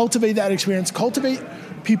 Cultivate that experience. Cultivate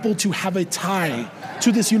people to have a tie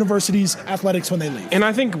to this university's athletics when they leave. And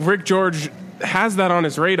I think Rick George has that on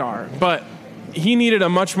his radar, but he needed a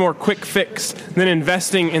much more quick fix than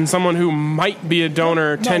investing in someone who might be a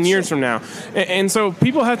donor 10 years from now. And so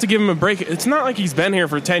people have to give him a break. It's not like he's been here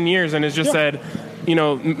for 10 years and has just said,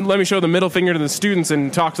 let me show the middle finger to the students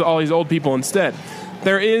and talk to all these old people instead.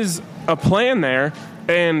 There is a plan there,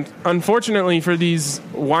 and unfortunately for these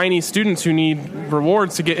whiny students who need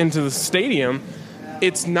rewards to get into the stadium,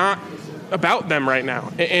 it's not about them right now.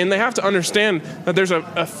 And they have to understand that there's a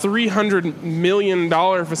 $300 million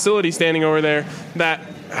facility standing over there that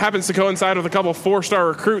happens to coincide with a couple 4-star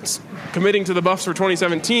recruits committing to the Buffs for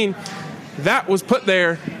 2017. That was put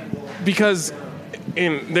there because,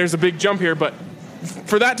 and there's a big jump here, but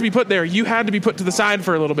for that to be put there, you had to be put to the side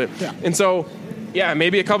for a little bit. Yeah. And so, yeah,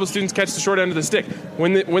 maybe a couple students catch the short end of the stick.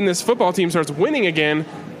 When this football team starts winning again,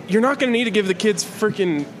 you're not going to need to give the kids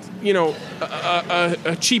freaking,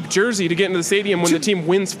 a cheap jersey to get into the stadium when the team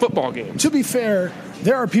wins football games. To be fair,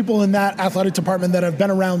 there are people in that athletic department that have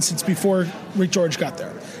been around since before Rick George got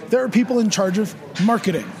there. There are people in charge of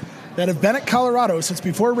marketing that have been at Colorado since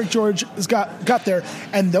before Rick George got there,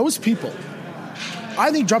 and those people,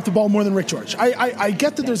 I think, dropped the ball more than Rick George. I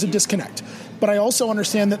get that there's a disconnect, but I also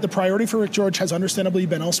understand that the priority for Rick George has understandably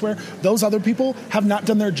been elsewhere. Those other people have not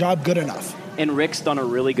done their job good enough. And Rick's done a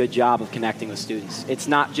really good job of connecting with students. It's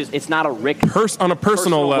not a Rick on a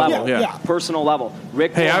personal level. Yeah. Personal level.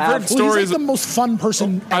 Rick. Hey, I've heard stories. He's like the most fun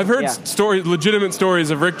person. I've heard legitimate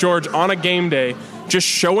stories of Rick George on a game day, just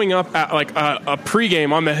showing up at like a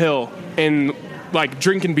pregame on the Hill and like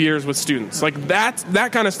drinking beers with students. Like that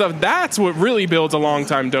kind of stuff. That's what really builds a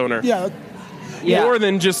long-time donor. Yeah. More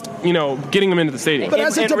than just getting them into the stadium. But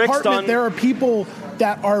as a department, there are people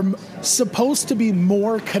that are supposed to be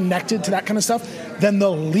more connected to that kind of stuff than the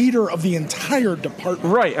leader of the entire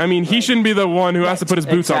department. Right. I mean, he shouldn't be the one who has to put his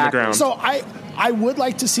boots on the ground. So I would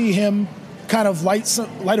like to see him kind of light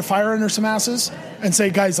a fire under some asses and say,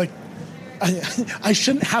 guys, like, I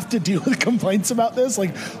shouldn't have to deal with complaints about this.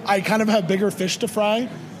 Like, I kind of have bigger fish to fry.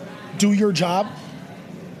 Do your job.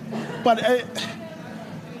 But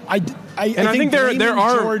I think there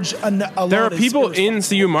are people in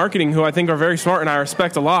CU marketing who I think are very smart and I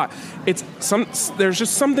respect a lot. There's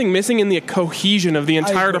just something missing in the cohesion of the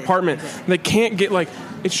entire department that can't get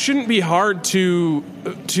it shouldn't be hard to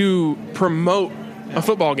promote a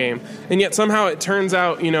football game, and yet somehow it turns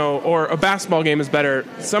out or a basketball game is better.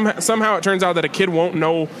 Somehow it turns out that a kid won't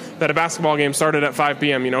know that a basketball game started at 5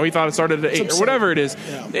 p.m. He thought it started at 8 or whatever it is.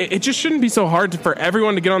 Yeah. It just shouldn't be so hard for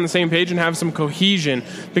everyone to get on the same page and have some cohesion,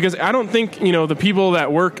 because I don't think the people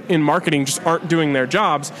that work in marketing just aren't doing their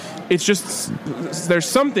jobs. It's just there's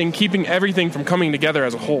something keeping everything from coming together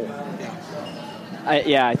as a whole.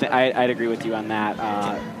 I'd agree with you on that.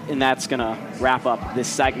 And that's going to wrap up this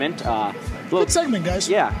segment. Good segment, guys.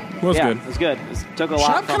 Yeah. It was good. It was good. Took a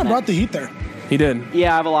lot Shab kind of brought the heat there. He did.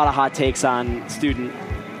 Yeah, I have a lot of hot takes on student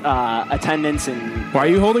attendance and. Why are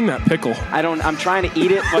you holding that pickle? I'm trying to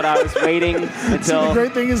eat it, but I was waiting until. See, the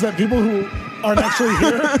great thing is that people who aren't actually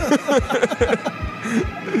here.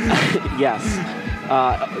 Yes.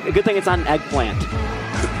 A good thing it's on eggplant.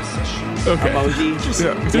 Okay. Emoji. Just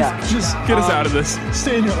get us out of this.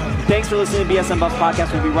 Stay in your lane. Thanks for listening to BSN Buffs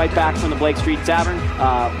Podcast. We'll be right back from the Blake Street Tavern.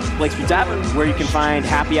 Blake Street Tavern, where you can find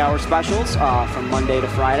happy hour specials from Monday to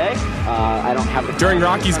Friday. I don't have the During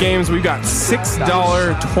Rockies games, we've got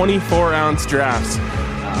 $6 24-ounce drafts.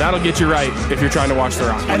 That'll get you right if you're trying to watch the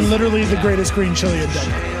Rockies. And literally the greatest green chili in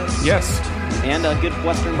Denver. Yes. And a good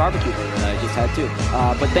Western barbecue that I just had too.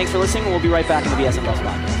 But thanks for listening. We'll be right back in the BSN Buffs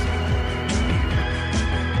Podcast.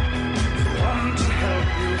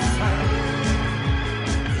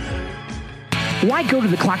 Why go to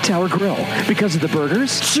the Clock Tower Grill? Because of the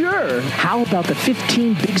burgers? Sure. How about the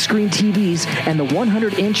 15 big screen TVs and the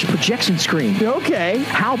 100-inch projection screen? Okay.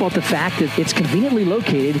 How about the fact that it's conveniently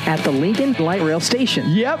located at the Lincoln Light Rail Station?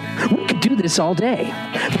 Yep. We could do this all day.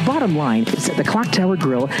 The bottom line is that the Clock Tower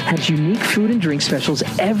Grill has unique food and drink specials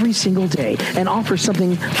every single day and offers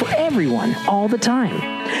something for everyone all the time.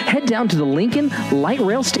 Head down to the Lincoln Light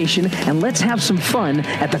Rail Station and let's have some fun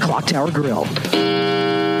at the Clock Tower Grill.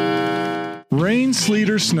 Rain, sleet,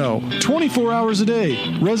 or snow, 24 hours a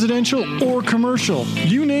day, residential or commercial.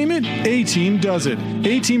 You name it, A-Team does it.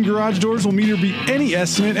 A-Team Garage Doors will meet or beat any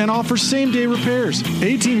estimate and offers same-day repairs.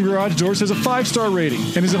 A-Team Garage Doors has a 5-star rating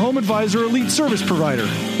and is a Home Advisor Elite service provider.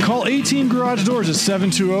 Call A-Team Garage Doors at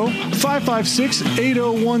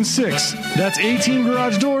 720-556-8016. That's A-Team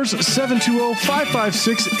Garage Doors,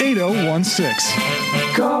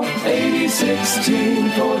 720-556-8016. Call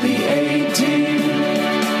 8016 for the A-Team.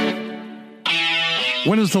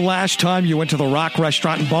 When was the last time you went to the Rock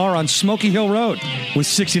Restaurant and Bar on Smoky Hill Road? With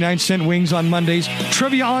 69-cent wings on Mondays,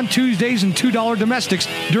 trivia on Tuesdays, and $2 domestics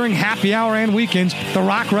during happy hour and weekends, the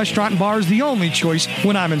Rock Restaurant and Bar is the only choice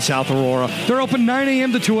when I'm in South Aurora. They're open 9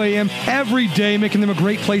 a.m. to 2 a.m. every day, making them a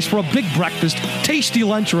great place for a big breakfast, tasty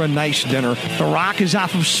lunch, or a nice dinner. The Rock is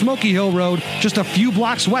off of Smoky Hill Road, just a few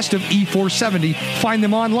blocks west of E470. Find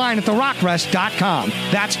them online at therockrest.com.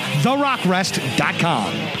 That's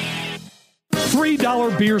therockrest.com.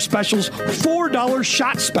 $3 beer specials, $4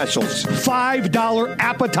 shot specials, $5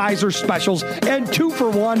 appetizer specials, and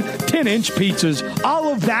 2-for-1 10-inch pizzas.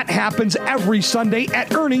 All of that happens every Sunday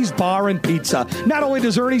at Ernie's Bar and Pizza. Not only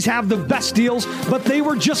does Ernie's have the best deals, but they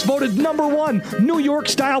were just voted #1 New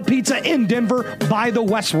York-style pizza in Denver by the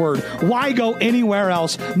Westward. Why go anywhere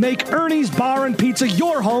else? Make Ernie's Bar and Pizza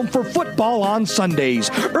your home for football on Sundays.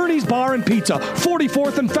 Ernie's Bar and Pizza,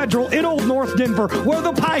 44th and Federal in Old North Denver, where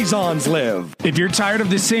the Pisons live. If you're tired of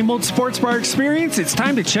the same old sports bar experience, it's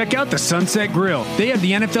time to check out the Sunset Grill. They have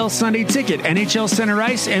the NFL Sunday Ticket, NHL Center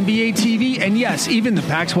Ice, NBA TV, and yes, even the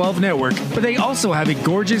Pac-12 Network. But they also have a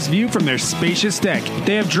gorgeous view from their spacious deck.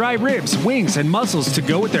 They have dry ribs, wings, and mussels to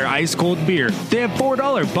go with their ice-cold beer. They have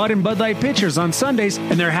 $4 Bud and Bud Light pitchers on Sundays,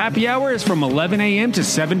 and their happy hour is from 11 a.m. to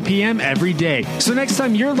 7 p.m. every day. So next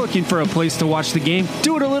time you're looking for a place to watch the game,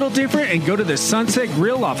 do it a little different and go to the Sunset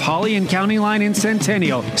Grill off Holly and County Line in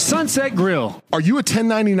Centennial. Sunset Grill. Are you a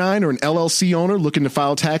 1099 or an LLC owner looking to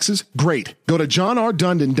file taxes? Great. Go to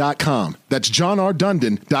johnrdundon.com. That's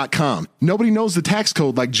johnrdundon.com. Nobody knows the tax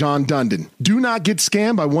code like John Dundon. Do not get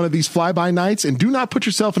scammed by one of these fly-by-nights and do not put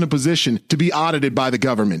yourself in a position to be audited by the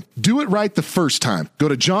government. Do it right the first time. Go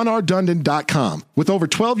to johnrdundon.com. With over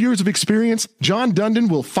 12 years of experience, John Dundon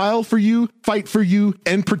will file for you, fight for you,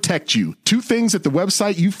 and protect you. 2 things that the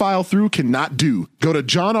website you file through cannot do. Go to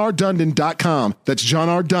johnrdundon.com. That's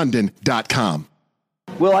johnrdundon.com.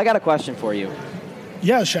 Will, I got a question for you.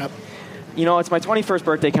 Yeah, Shep. You know, it's my 21st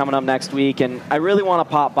birthday coming up next week, and I really want to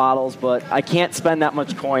pop bottles, but I can't spend that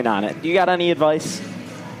much coin on it. Do you got any advice?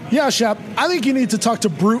 Yeah, Shep. I think you need to talk to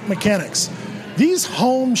Brute Mechanics. These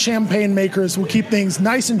home champagne makers will keep things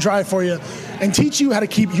nice and dry for you and teach you how to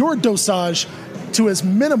keep your dosage to as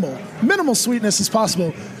minimal sweetness as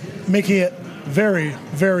possible, making it very,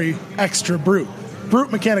 very extra brute.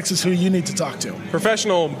 Brute Mechanics is who you need to talk to.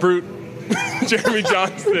 Professional brute Jeremy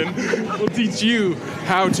Johnston will teach you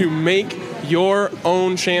how to make your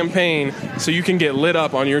own champagne so you can get lit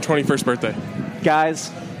up on your 21st birthday. Guys,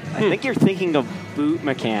 I think you're thinking of Boot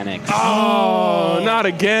Mechanics. Oh, not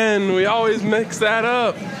again. We always mix that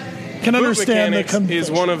up. Can understand Boot Mechanics is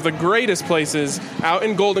one of the greatest places out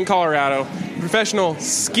in Golden, Colorado. Professional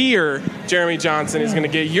skier Jeremy Johnson is going to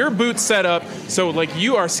get your boots set up so like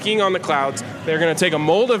you are skiing on the clouds. They're going to take a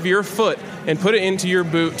mold of your foot and put it into your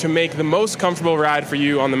boot to make the most comfortable ride for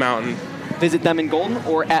you on the mountain. Visit them in Golden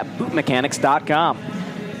or at bootmechanics.com.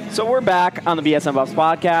 So we're back on the BSN Buffs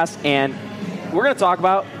podcast, and we're going to talk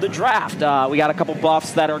about the draft. We got a couple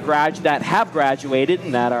Buffs that have graduated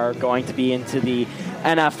and that are going to be into the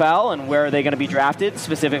NFL, and where are they going to be drafted?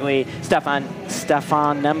 Specifically, Stefan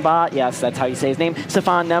Nembot. Yes, that's how you say his name.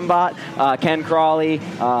 Stefan Nembot, Ken Crawley,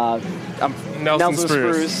 Nelson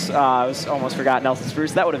Spruce. I almost forgot Nelson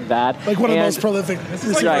Spruce. That would have been bad. Like one of the most prolific.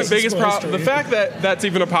 Like my biggest problem. The fact that that's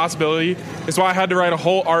even a possibility is why I had to write a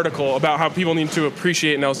whole article about how people need to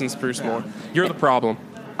appreciate Nelson Spruce more. You're the problem.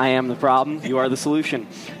 I am the problem. You are the solution.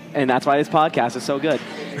 And that's why this podcast is so good.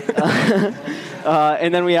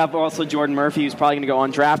 And then we have also Jordan Murphy, who's probably going to go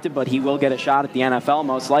undrafted, but he will get a shot at the NFL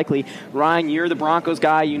most likely. Ryan, you're the Broncos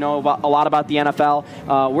guy. You know a lot about the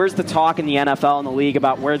NFL. Where's the talk in the NFL and the league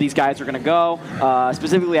about where these guys are going to go?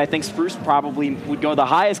 Specifically, I think Spruce probably would go the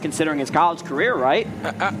highest considering his college career, right?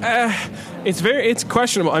 It's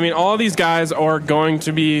questionable. I mean, all these guys are going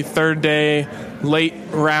to be third-day,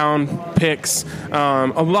 late-round picks.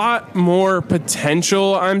 A lot more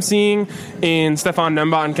potential I'm seeing in Stefan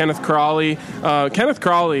Nembot and Kenneth Crawley. Kenneth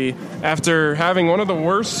Crawley, after having one of the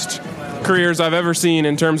worst careers I've ever seen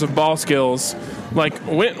in terms of ball skills,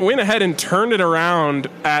 went ahead and turned it around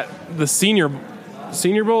at the Senior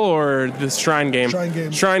Bowl or the Shrine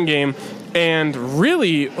Game, and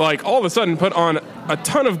really, all of a sudden put on a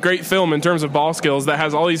ton of great film in terms of ball skills that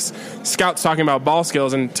has all these scouts talking about ball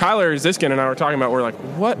skills. And Tyler Ziskin and I were talking about, we're like,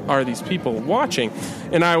 what are these people watching?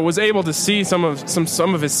 And I was able to see some of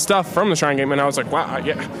his stuff from the Shrine Game, and I was like, wow,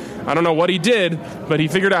 yeah, I don't know what he did, but he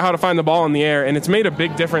figured out how to find the ball in the air, and it's made a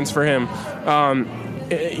big difference for him.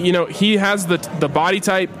 He has the body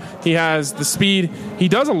type, he has the speed, he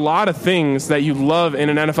does a lot of things that you love in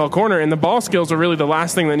an NFL corner, and the ball skills are really the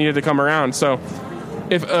last thing that needed to come around. So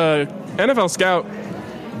if a NFL scout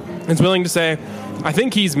is willing to say, I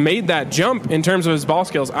think he's made that jump in terms of his ball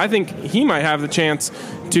skills, I think he might have the chance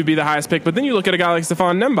to be the highest pick. But then you look at a guy like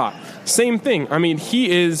Stefan Nembot, same thing. I mean,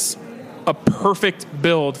 he is a perfect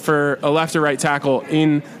build for a left or right tackle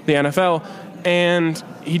in the NFL, and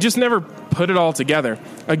he just never put it all together.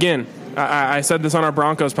 Again, I said this on our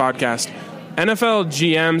Broncos podcast. NFL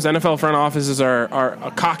GMs, NFL front offices are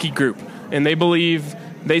a cocky group, and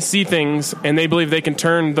they see things, and they believe they can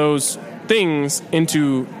turn those things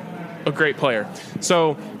into a great player.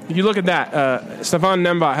 So you look at that. Stefan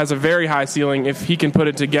Nembot has a very high ceiling if he can put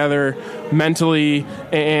it together mentally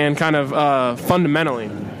and kind of fundamentally.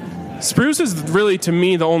 Spruce is really, to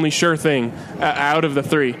me, the only sure thing out of the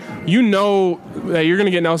three. You know that you're going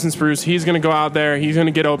to get Nelson Spruce. He's going to go out there. He's going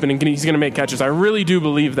to get open, and he's going to make catches. I really do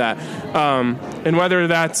believe that. And whether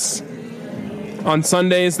that's on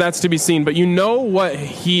Sundays, that's to be seen. But you know what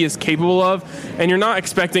he is capable of, and you're not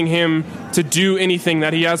expecting him to do anything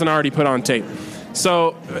that he hasn't already put on tape.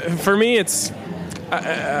 So for me, it's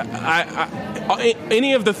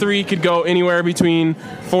any of the three could go anywhere between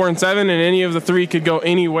 4 and 7, and any of the three could go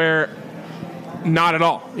anywhere not at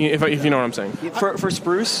all, if you know what I'm saying. For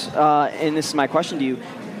Spruce, and this is my question to you,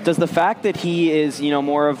 does the fact that he is,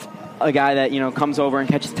 more of a guy that, comes over and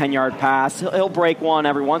catches 10-yard pass, he'll break one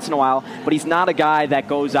every once in a while, but he's not a guy that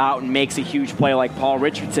goes out and makes a huge play like Paul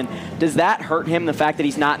Richardson. Does that hurt him, the fact that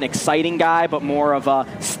he's not an exciting guy, but more of a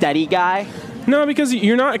steady guy? No, because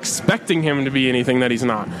you're not expecting him to be anything that he's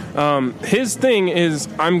not. His thing is,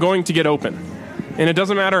 I'm going to get open. And it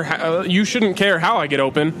doesn't matter, you shouldn't care how I get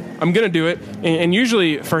open. I'm going to do it. And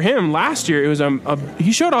usually for him, last year, it was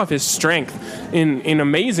he showed off his strength in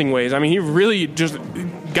amazing ways. I mean, he really just,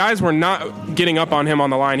 guys were not getting up on him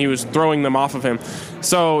on the line. He was throwing them off of him.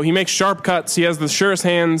 So he makes sharp cuts. He has the surest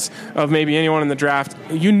hands of maybe anyone in the draft.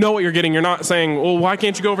 You know what you're getting. You're not saying, well, why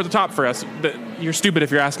can't you go over the top for us? You're stupid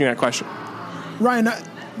if you're asking that question. Ryan,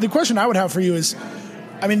 the question I would have for you is,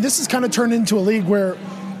 this has kind of turned into a league where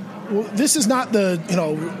this is not the,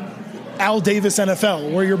 Al Davis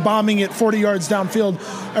NFL, where you're bombing it 40 yards downfield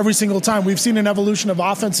every single time. We've seen an evolution of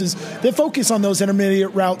offenses that focus on those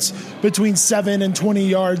intermediate routes between 7 and 20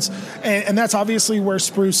 yards, and that's obviously where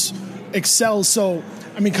Spruce excels. So,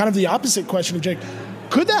 kind of the opposite question of Jake.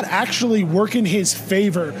 Could that actually work in his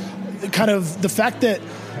favor? Kind of the fact that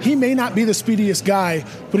he may not be the speediest guy,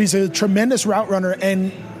 but he's a tremendous route runner.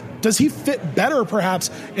 And does he fit better, perhaps,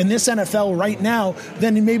 in this NFL right now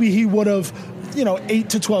than maybe he would have, 8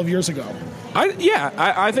 to 12 years ago?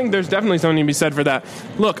 I think there's definitely something to be said for that.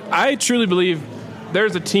 Look, I truly believe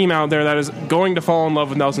there's a team out there that is going to fall in love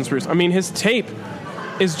with Nelson Spruce. His tape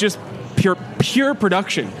is just pure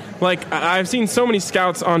production. Like, I've seen so many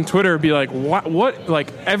scouts on Twitter be like, what?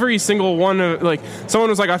 Like, every single one of, like,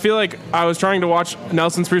 someone was like, I feel like I was trying to watch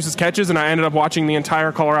Nelson Spruce's catches, and I ended up watching the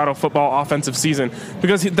entire Colorado football offensive season,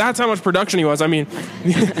 because that's how much production he was.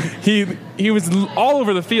 He was all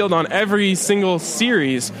over the field on every single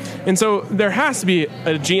series. And so there has to be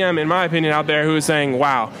a GM, in my opinion, out there who is saying,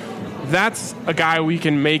 wow, that's a guy we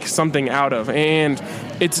can make something out of. And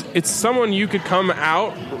it's someone you could come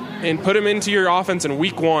out and put him into your offense in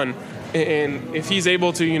week 1, and if he's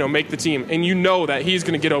able to, make the team, and that he's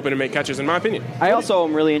going to get open and make catches, in my opinion. I also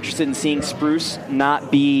am really interested in seeing Spruce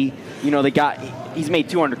not be, the guy. He's made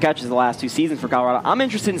 200 catches the last 2 seasons for Colorado. I'm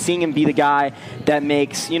interested in seeing him be the guy that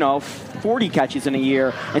makes, 40 catches in a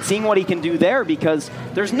year, and seeing what he can do there, because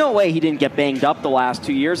there's no way he didn't get banged up the last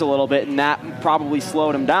 2 years a little bit, and that probably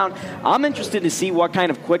slowed him down. I'm interested to see what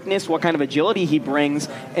kind of quickness, what kind of agility he brings,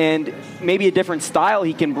 and maybe a different style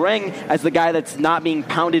he can bring as the guy that's not being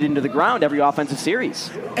pounded into the ground every offensive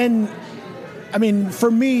series. And,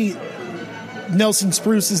 for me, Nelson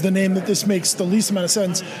Spruce is the name that this makes the least amount of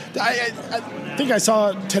sense. I think I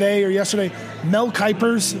saw today or yesterday, Mel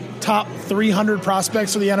Kiper's top 300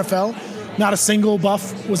 prospects for the NFL. Not a single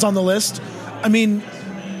Buff was on the list.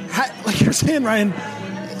 Like you're saying, Ryan,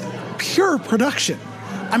 pure production.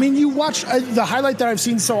 You watch the highlight that I've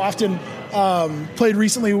seen so often played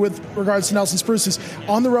recently with regards to Nelson Spruce is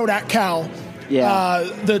on the road at Cal. Yeah.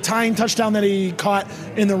 The tying touchdown that he caught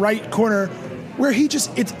in the right corner, where he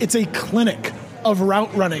just, it's a clinic of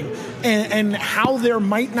route running, and how there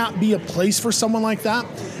might not be a place for someone like that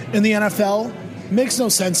in the NFL makes no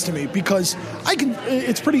sense to me, because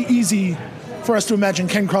it's pretty easy for us to imagine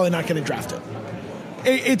Ken Crawley not getting drafted.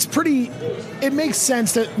 It makes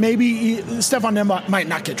sense that maybe Stefan Nembot might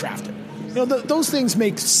not get drafted. Those things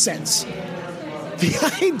make sense.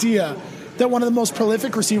 The idea that one of the most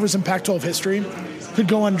prolific receivers in Pac-12 history could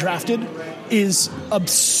go undrafted is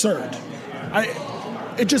absurd.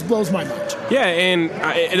 It just blows my mind. Yeah, and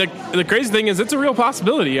the crazy thing is, it's a real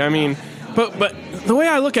possibility. But the way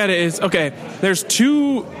I look at it is, okay, there's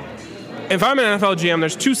two. If I'm an NFL GM,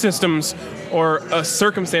 there's 2 systems or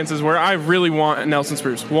circumstances where I really want Nelson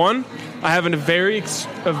Spruce. One, I have a very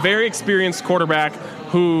experienced quarterback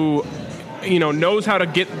who, knows how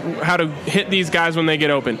to hit these guys when they get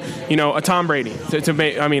open. A Tom Brady.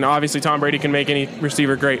 Obviously Tom Brady can make any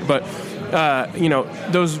receiver great, but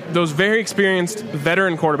those very experienced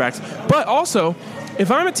veteran quarterbacks. But also,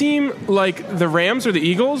 if I'm a team like the Rams or the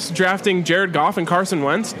Eagles drafting Jared Goff and Carson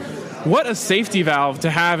Wentz, what a safety valve to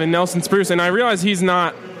have in Nelson Spruce. And I realize he's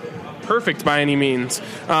not perfect by any means,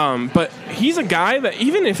 but he's a guy that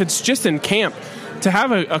even if it's just in camp, to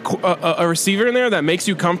have a receiver in there that makes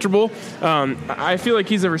you comfortable, I feel like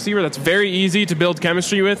he's a receiver that's very easy to build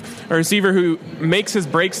chemistry with, a receiver who makes his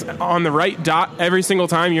breaks on the right dot every single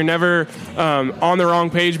time. You're never on the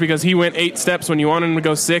wrong page because he went 8 steps when you want him to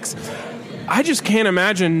go 6. I just can't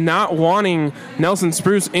imagine not wanting Nelson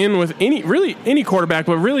Spruce in with any quarterback,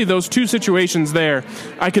 but really those 2 situations there.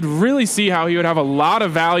 I could really see how he would have a lot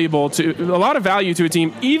of value to a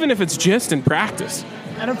team, even if it's just in practice.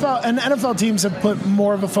 NFL teams have put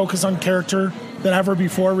more of a focus on character than ever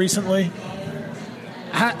before recently.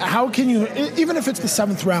 How can you, even if it's the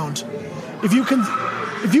 7th round, if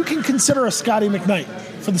you can consider a Scotty McKnight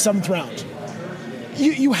for the 7th round,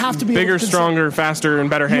 you have to be bigger, stronger, faster, and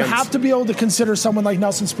better hands. You have to be able to consider someone like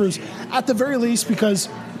Nelson Spruce at the very least, because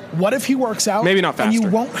what if he works out? Maybe not faster. And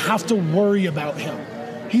you won't have to worry about him.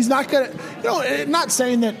 He's not going to, not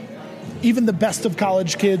saying that even the best of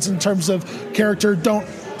college kids in terms of character don't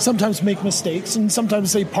sometimes make mistakes and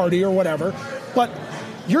sometimes they party or whatever. But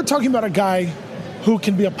you're talking about a guy who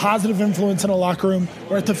can be a positive influence in a locker room,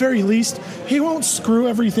 or at the very least, he won't screw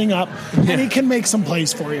everything up, and he can make some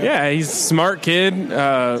plays for you. Yeah, he's a smart kid.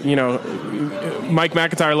 Mike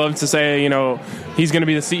McIntyre loves to say, he's going to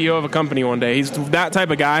be the CEO of a company one day. He's that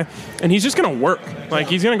type of guy, and he's just going to work.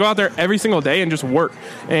 He's going to go out there every single day and just work.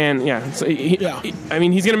 And, he's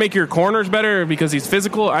going to make your corners better because he's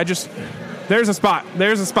physical. There's a spot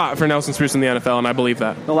for Nelson Spruce in the NFL, and I believe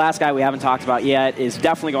that. The last guy we haven't talked about yet is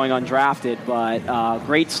definitely going undrafted, but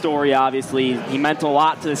great story, obviously. He meant a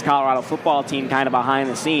lot to this Colorado football team kind of behind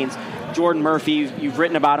the scenes. Jordan Murphy, you've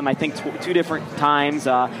written about him, I think, 2 different times.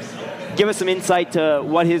 Give us some insight to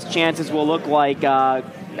what his chances will look like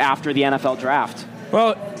after the NFL draft.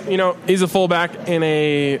 Well, he's a fullback in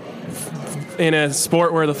a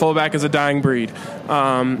sport where the fullback is a dying breed.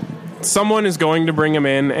 Someone is going to bring him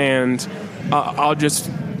in, and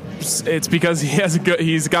it's because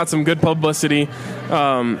he's got some good publicity,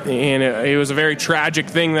 and it was a very tragic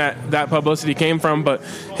thing that publicity came from, but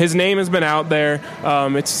his name has been out there.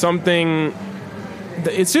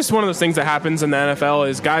 It's just one of those things that happens in the NFL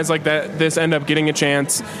is guys like this end up getting a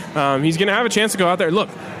chance. He's going to have a chance to go out there. Look,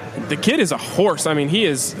 the kid is a horse. I mean, he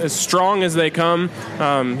is as strong as they come.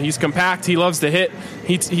 He's compact. He loves to hit.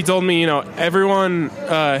 He told me, everyone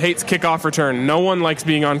hates kickoff return. No one likes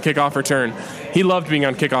being on kickoff return. He loved being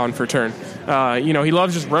on kickoff return. He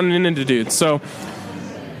loves just running into dudes. So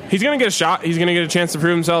he's going to get a shot. He's going to get a chance to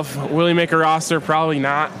prove himself. Will he make a roster? Probably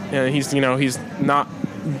not. He's not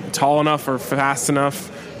tall enough or fast enough.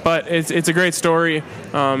 But it's a great story.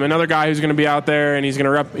 Another guy who's going to be out there, and he's going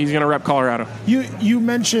to rep Colorado. You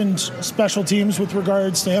mentioned special teams with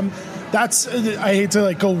regards to him. I hate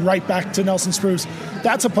to go right back to Nelson Spruce.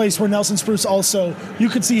 That's a place where Nelson Spruce also, you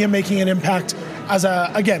could see him making an impact as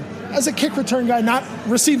a kick return guy, not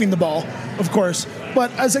receiving the ball, of course,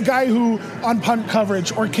 but as a guy who on punt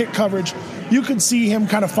coverage or kick coverage, you could see him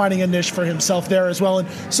kind of finding a niche for himself there as well.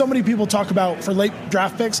 And so many people talk about for late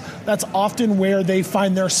draft picks, that's often where they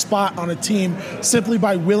find their spot on a team, simply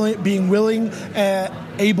by being willing,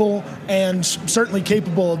 able, and certainly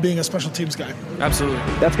capable of being a special teams guy. Absolutely.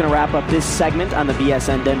 That's going to wrap up this segment on the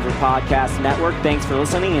BSN Denver Podcast Network. Thanks for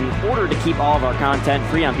listening. In order to keep all of our content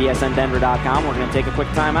free on bsndenver.com, we're going to take a quick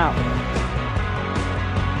time out.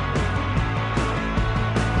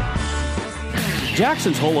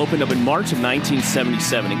 Jackson's Hole opened up in March of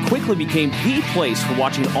 1977 and quickly became the place for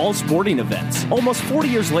watching all sporting events. Almost 40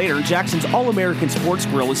 years later, Jackson's All-American Sports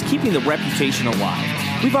Grill is keeping the reputation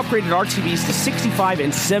alive. We've upgraded our TVs to 65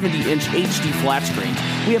 and 70-inch HD flat screens.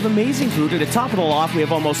 We have amazing food. At the top of the loft, we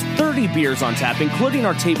have almost 30 beers on tap, including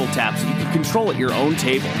our table taps, so you can control at your own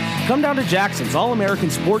table. Come down to Jackson's All-American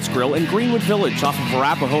Sports Grill in Greenwood Village off of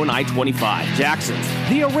Arapahoe and I-25. Jackson's,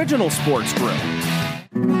 the original sports grill.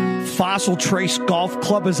 Fossil Trace Golf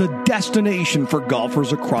Club is a destination for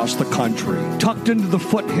golfers across the country. Tucked into the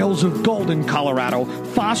foothills of Golden, Colorado,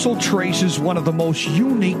 Fossil Trace is one of the most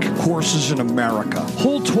unique courses in America.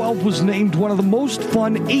 Hole 12 was named one of the most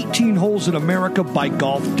fun 18 holes in America by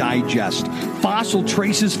Golf Digest. Fossil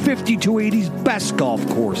Trace is 5280's best golf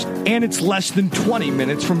course, and it's less than 20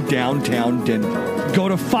 minutes from downtown Denver. Go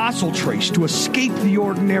to Fossil Trace to escape the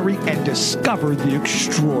ordinary and discover the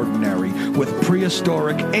extraordinary with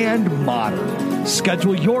prehistoric and modern.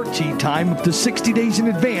 Schedule your tee time up to 60 days in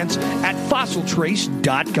advance at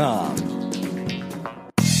fossiltrace.com.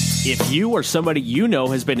 If you or somebody you know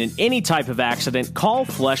has been in any type of accident, call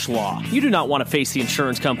Flesh Law. You do not want to face the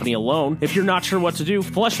insurance company alone. If you're not sure what to do,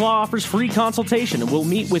 Flesh Law offers free consultation and will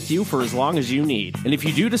meet with you for as long as you need. And if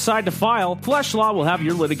you do decide to file, Flesh Law will have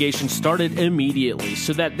your litigation started immediately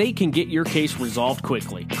so that they can get your case resolved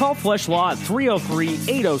quickly. Call Flesh Law at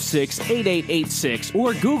 303-806-8886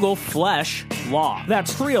 or Google Flesh Law.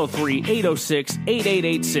 That's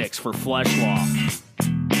 303-806-8886 for Flesh Law.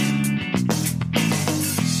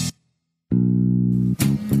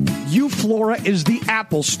 Euflora is the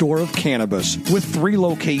Apple Store of cannabis. With 3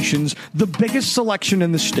 locations, the biggest selection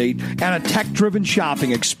in the state, and a tech-driven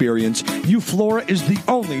shopping experience, Euflora is the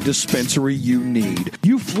only dispensary you need.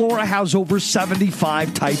 Euflora has over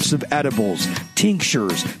 75 types of edibles,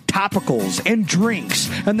 tinctures, topicals, and drinks,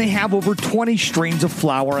 and they have over 20 strains of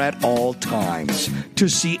flower at all times. To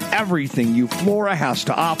see everything Euflora has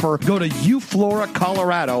to offer, go to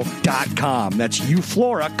eufloracolorado.com. That's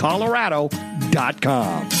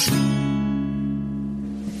eufloracolorado.com.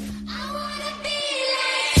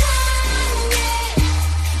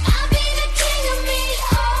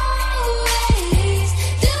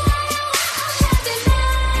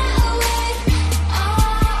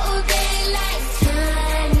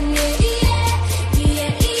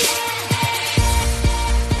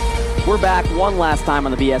 We're back one last time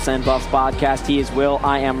on the BSN Buffs podcast. He is Will.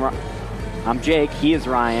 I'm Jake. He is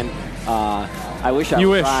Ryan. I wish I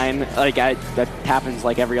was Ryan. That happens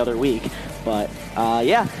like every other week. But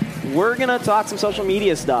yeah, we're gonna talk some social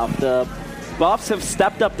media stuff. The Buffs have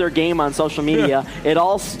stepped up their game on social media. It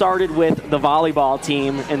all started with the volleyball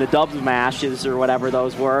team and the dub mashes or whatever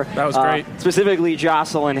those were. That was great. Specifically,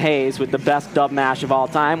 Jocelyn Hayes with the best dub mash of all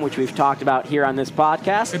time, which we've talked about here on this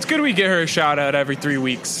podcast. It's good we get her a shout out every 3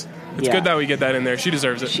 weeks. It's good that we get that in there. She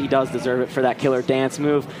deserves it. She does deserve it for that killer dance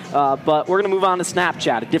move. But we're going to move on to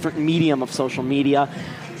Snapchat, a different medium of social media.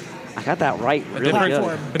 I got that right.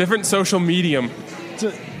 A different social medium.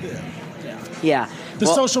 Yeah. The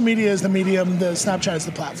social media is the medium. The Snapchat is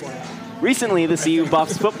the platform. Recently, the CU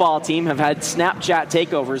Buffs football team have had Snapchat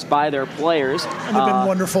takeovers by their players. And they've been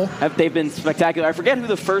wonderful. They've been spectacular. I forget who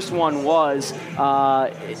the first one was.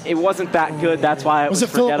 It wasn't that good. That's why it was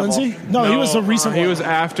forgettable. Philip Lindsay? No, he was the recent one. He was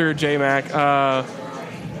after J-Mac.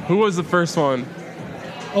 Who was the first one?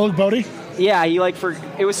 Old Bodie? Yeah,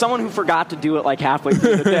 it was someone who forgot to do it like halfway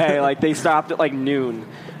through the day. Like they stopped at like noon.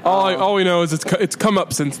 All we know is it's come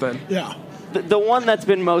up since then. Yeah. The one that's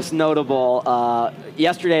been most notable,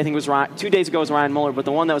 yesterday I think it was 2 days ago was Ryan Muller, but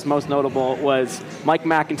the one that was most notable was Mike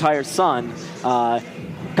McIntyre's son,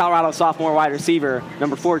 Colorado sophomore wide receiver,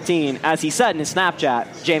 number 14, as he said in his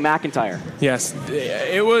Snapchat, Jay McIntyre. Yes,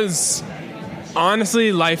 it was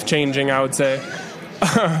honestly life-changing, I would say.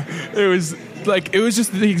 It was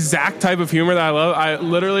just the exact type of humor that I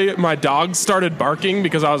love. My dogs started barking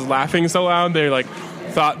because I was laughing so loud. They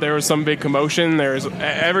thought there was some big commotion.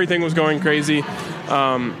 Everything was going crazy.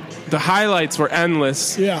 The highlights were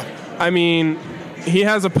endless. Yeah. I mean, he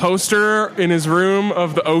has a poster in his room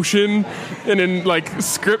of the ocean, and in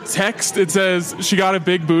script text it says, "She got a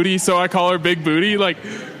big booty, so I call her Big Booty."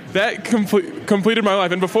 That completed my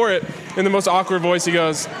life. And before it, in the most awkward voice, he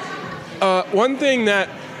goes, "One thing that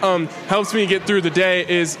helps me get through the day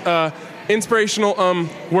is inspirational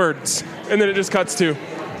words," and then it just cuts to,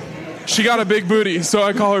 "She got a big booty, so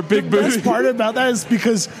I call her Big Booty." The best part about that is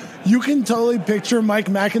because you can totally picture Mike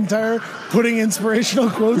McIntyre putting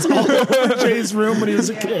inspirational quotes all over Jay's room when he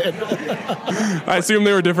was a kid. I assume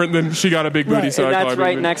they were different than "She got a big booty, so I call her Big Booty." That's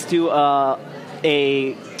right next to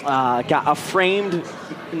a framed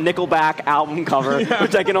Nickelback album cover,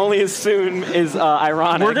 which I can only assume is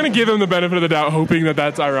ironic. We're going to give him the benefit of the doubt, hoping that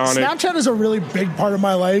that's ironic. Snapchat is a really big part of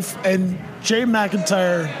my life, and Jay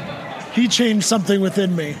McIntyre, he changed something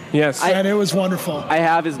within me. Yes. And it was wonderful. I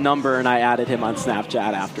have his number, and I added him on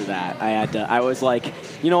Snapchat after that. I was like,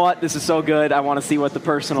 you know what? This is so good. I want to see what the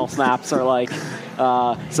personal snaps are like.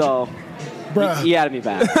 So he added me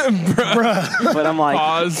back. Bruh. But I'm like,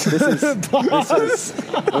 pause. It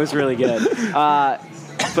was really good.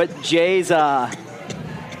 But Jay's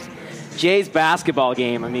basketball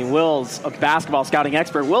game. I mean, Will's a basketball scouting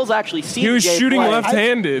expert. Will's actually seen Jay play. He was shooting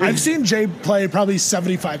left-handed. I've seen Jay play probably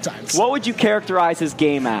 75 times. What would you characterize his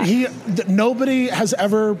game as? Nobody has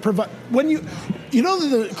ever provided. When you know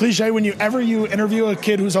the cliche, when you interview a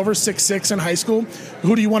kid who's over 6'6" in high school,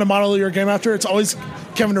 who do you want to model your game after? It's always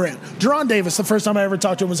Kevin Durant. Deron Davis, the first time I ever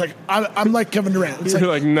talked to him, was like, I'm like Kevin Durant. It's You're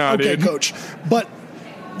like, nah, okay, dude. coach. But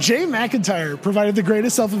Jay McIntyre provided the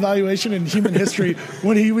greatest self-evaluation in human history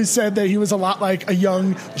when he said that he was a lot like a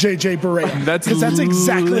young JJ Barea. That's exactly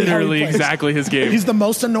how he literally plays. exactly his game. He's the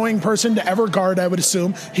most annoying person to ever guard, I would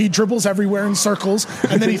assume. He dribbles everywhere in circles,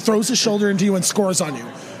 and then he throws his shoulder into you and scores on you.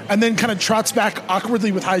 And then kind of trots back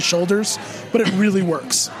awkwardly with high shoulders, but it really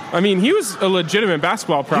works. I mean, he was a legitimate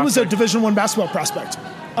basketball prospect. He was a Division I basketball prospect.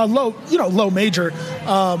 Low major.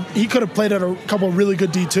 He could have played at a couple of really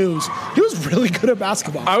good D2s. He was really good at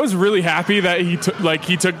basketball. I was really happy that he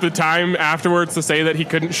took the time afterwards to say that he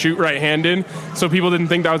couldn't shoot right-handed, so people didn't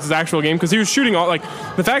think that was his actual game, because he was shooting all, like,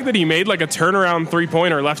 the fact that he made like a turnaround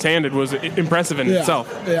three-pointer left-handed was impressive in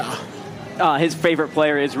itself. Yeah. His favorite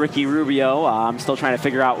player is Ricky Rubio. I'm still trying to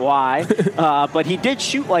figure out why. But he did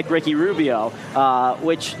shoot like Ricky Rubio,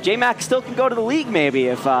 which J-Mac still can go to the league maybe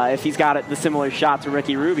if he's got the similar shot to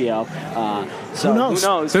Ricky Rubio. So who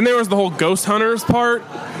knows? Then there was the whole Ghost Hunters part.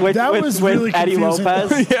 With really Eddie confusing.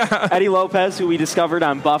 Lopez. Yeah. Eddie Lopez, who we discovered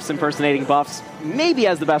on Buffs impersonating Buffs, maybe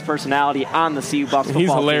has the best personality on the CU Buffs football He's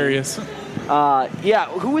team. hilarious.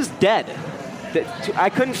 Who was dead? I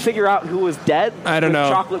couldn't figure out who was dead. I don't know.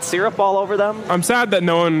 Chocolate syrup all over them. I'm sad that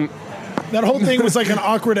no one... That whole thing was like an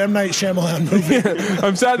awkward M. Night Shyamalan movie.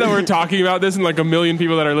 I'm sad that we're talking about this and like a million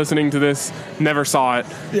people that are listening to this never saw it.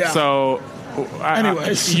 Yeah. So...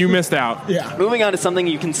 Anyways. You missed out. Yeah. Moving on to something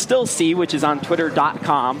you can still see, which is on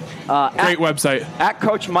twitter.com. Great website. At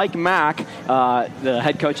Coach Mike Mack, the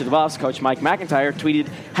head coach of the Buffs, Coach Mike McIntyre, tweeted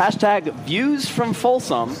 #views from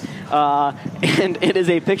Folsom. And it is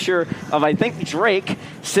a picture of, I think, Drake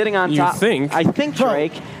sitting on top. You think? I think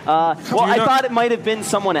Drake. I thought it might have been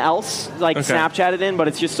someone else, like Snapchatted in, but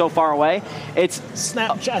it's just so far away. It's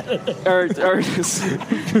Snapchat.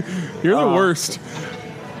 You're the worst.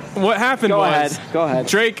 What happened was... Go ahead.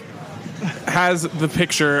 Drake has the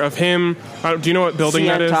picture of him. Do you know what building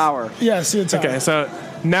that is? Tower. Yeah, CN Tower. Okay, so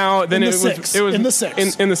now then In it the was six. it was In the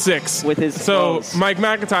six. in the 6 with his clothes. Mike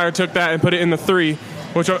McIntyre took that and put it in the 3,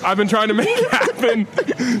 which I've been trying to make happen.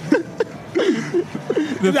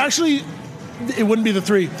 Actually, it wouldn't be the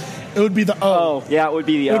 3. It would be the O. Oh, yeah, it would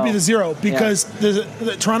be the O. It would be the 0 because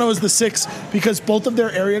the Toronto is the 6 because both of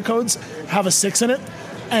their area codes have a 6 in it,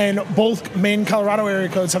 and both main Colorado area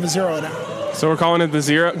codes have a 0 in it. So we're calling it the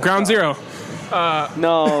 0, ground 0. No.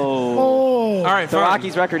 All right, the fine.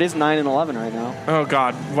 Rockies' record is 9-11 right now. Oh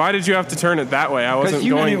God, why did you have to turn it that way? I wasn't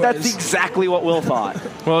going. That's exactly what Will thought.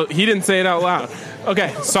 Well, he didn't say it out loud.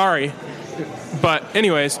 Okay, sorry. But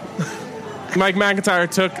anyways, Mike McIntyre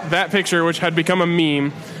took that picture, which had become a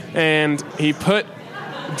meme, and he put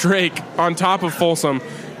Drake on top of Folsom.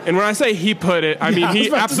 And when I say he put it, I mean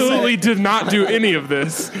he absolutely did not do any of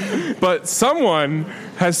this. But someone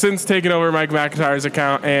has since taken over Mike McIntyre's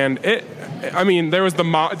account, and there was the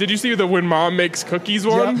mom. Did you see the when mom makes cookies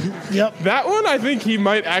one? Yep. That one I think he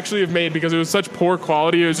might actually have made because it was such poor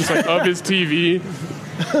quality. It was just like of his TV.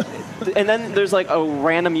 And then there's like a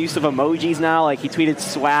random use of emojis now. Like he tweeted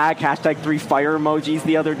swag, #3fire emojis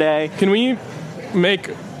the other day. Can we make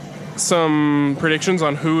some predictions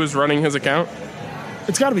on who is running his account?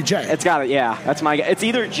 It's got to be Jay. It's got to, yeah. That's my guess. It's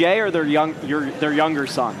either Jay or their younger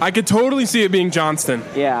son. I could totally see it being Johnston.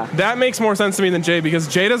 Yeah. That makes more sense to me than Jay because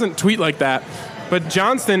Jay doesn't tweet like that. But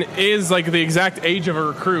Johnston is like the exact age of a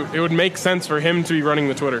recruit. It would make sense for him to be running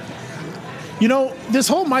the Twitter. You know, this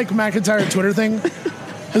whole Mike McIntyre Twitter thing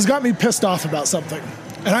has got me pissed off about something.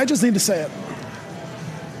 And I just need to say it.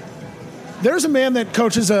 There's a man that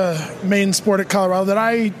coaches a main sport at Colorado that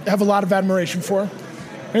I have a lot of admiration for.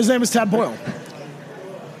 His name is Tad Boyle.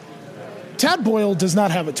 Tad Boyle does not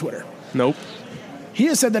have a Twitter. Nope. He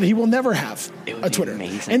has said that he will never have a Twitter.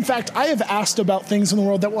 Amazing. In fact, I have asked about things in the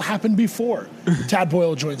world that will happen before Tad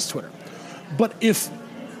Boyle joins Twitter. But if,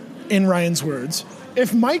 in Ryan's words,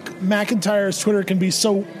 if Mike McIntyre's Twitter can be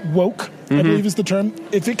so woke, I believe is the term,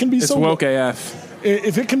 if it can be so woke AF.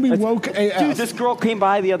 If it can be woke AF. Dude, this girl came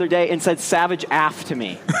by the other day and said savage AF to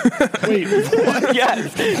me. Wait, what?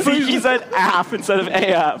 Yes. She said AF instead of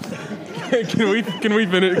AF. Can we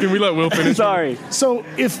finish? Can we let Will finish? Sorry. So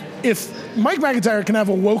if Mike McIntyre can have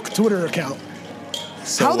a woke Twitter account,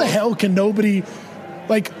 how the hell can nobody,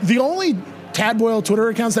 like the only Tad Boyle Twitter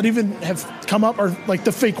accounts that even have come up are like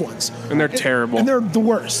the fake ones. And they're terrible. And they're the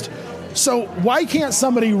worst. So why can't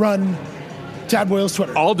somebody run Tad Boyle's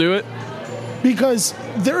Twitter? I'll do it. Because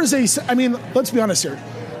there is let's be honest here.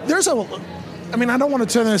 I don't want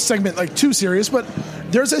to turn this segment like too serious, but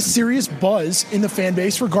there's a serious buzz in the fan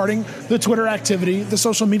base regarding the Twitter activity, the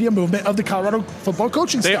social media movement of the Colorado football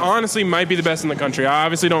coaching staff. They honestly might be the best in the country. I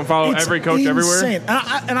obviously don't follow every coach everywhere.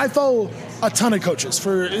 And I follow a ton of coaches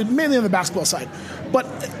mainly on the basketball side, but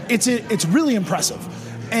it's really impressive.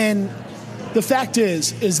 And the fact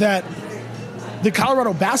is that the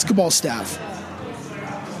Colorado basketball staff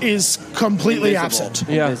is completely absent.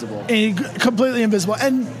 Invisible. And completely invisible.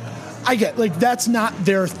 And I get, like, that's not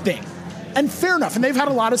their thing. And fair enough. And they've had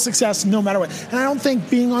a lot of success no matter what. And I don't think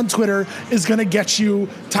being on Twitter is going to get you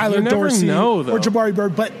Tyler You never Dorsey know, though. or Jabari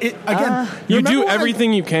Bird. But, again, you do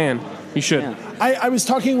everything you can. You should. Yeah. I was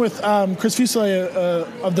talking with Chris Fuselier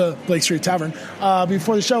of the Blake Street Tavern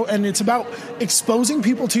before the show, and it's about exposing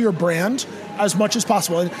people to your brand as much as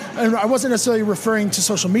possible. And I wasn't necessarily referring to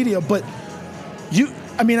social media, but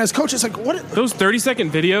as coaches, like, what? Those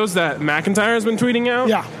 30-second videos that McIntyre has been tweeting out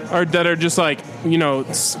that are just like,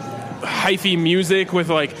 hyphy music with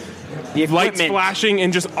like lights flashing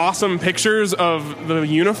and just awesome pictures of the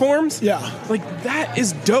uniforms. Yeah. Like, that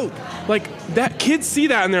is dope. Like, that kids see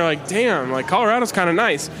that and they're like, damn, like, Colorado's kind of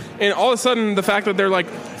nice. And all of a sudden, the fact that they're like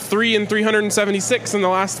 376 in the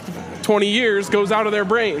last 20 years goes out of their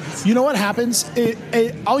brains. You know what happens?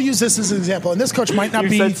 I'll use this as an example, and this coach might not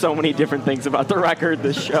You've said so many different things about the record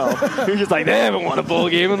this show. You're just like, they haven't won a bowl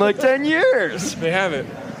game in like 10 years. They haven't.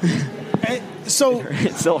 So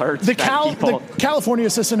it still hurts. The California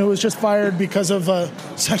assistant who was just fired because of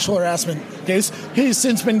sexual harassment case, he's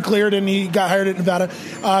since been cleared and he got hired at Nevada.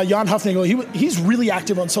 Jan Hufnagel, he's really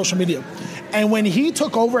active on social media. And when he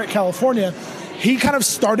took over at California, he kind of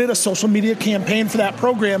started a social media campaign for that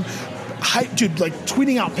program, like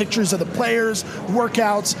tweeting out pictures of the players,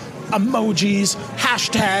 workouts, emojis,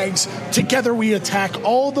 hashtags, together we attack,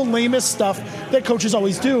 all the lamest stuff that coaches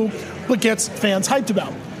always do, but gets fans hyped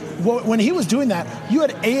about. When he was doing that, you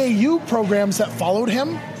had AAU programs that followed him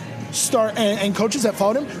and coaches that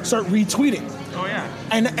followed him start retweeting. Oh, yeah.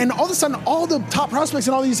 And all of a sudden, all the top prospects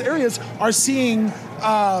in all these areas are seeing,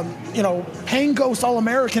 Payne Ghost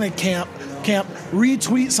All-American at camp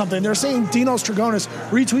retweet something. They're seeing Dinos Trigonis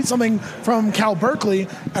retweet something from Cal Berkeley,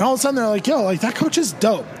 and all of a sudden they're like, yo, like, that coach is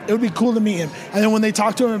dope. It would be cool to meet him. And then when they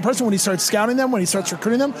talk to him in person, when he starts scouting them, when he starts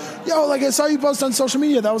recruiting them, yo, like, I saw you post on social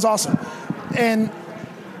media. That was awesome. And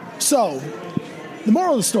so, the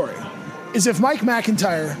moral of the story is if Mike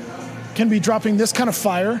McIntyre can be dropping this kind of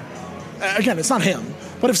fire, again, it's not him,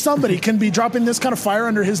 but if somebody can be dropping this kind of fire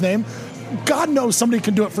under his name, God knows somebody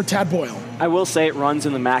can do it for Tad Boyle. I will say it runs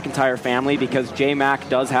in the McIntyre family because J-Mac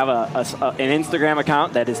does have an Instagram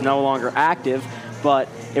account that is no longer active, but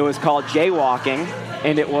it was called Jaywalking,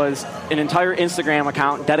 and it was an entire Instagram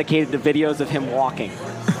account dedicated to videos of him walking.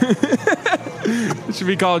 It should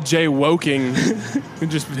be called Jay-Woking.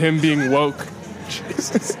 Just him being woke.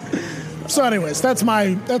 Jesus. So anyways, that's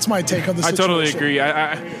my take on the situation. I totally agree.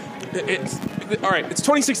 All right, it's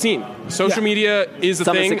 2016. Social media is a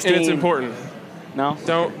thing, 16. and it's important. No?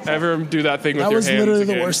 Don't ever do that thing with that your was hands literally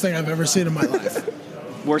again. the worst thing I've ever seen in my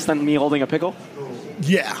life. Worse than me holding a pickle?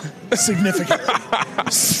 Yeah, significantly.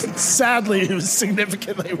 Sadly, it was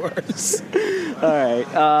significantly worse. All right.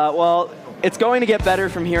 Well, it's going to get better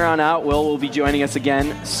from here on out. Will be joining us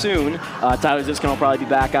again soon. Tyler Ziskin will probably be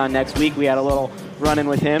back on next week. We had a little run-in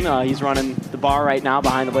with him. He's running the bar right now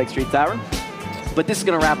behind the Blake Street Tavern. But this is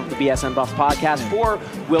going to wrap up the BSN Buffs podcast for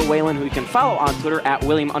Will Whalen, who you can follow on Twitter at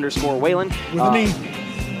William_Whalen. With me.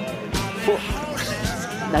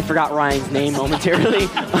 I forgot Ryan's name momentarily.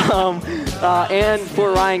 And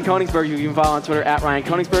for Ryan Koenigsberg, you can follow on Twitter at Ryan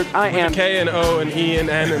Koenigsberg. I am a K, an O, an E, an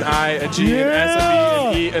N, an I, a G, an S,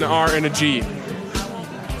 a B, an E, an R, and a G.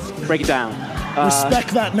 Break it down.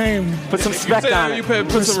 Respect that name. Put some respect on it. You put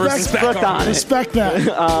some respect on it. Respect that.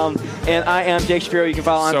 And I am Jake Shapiro. You can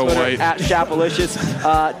follow on Twitter white. at Shapalicious.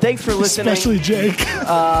 Thanks for listening. Especially Jake.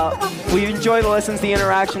 We enjoy the listens, the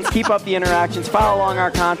interactions. Keep up the interactions. Follow along our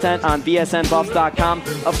content on bsnbuffs.com,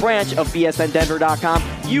 a branch of bsndenver.com.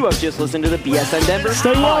 You have just listened to the BSN Denver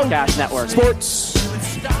Podcast Network. Sports.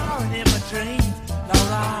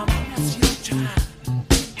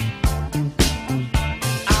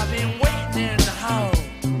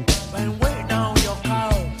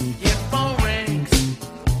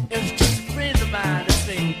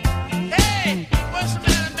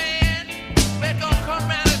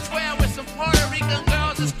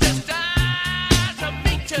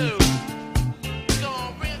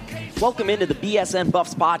 Welcome into the BSN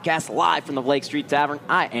Buffs podcast live from the Blake Street Tavern.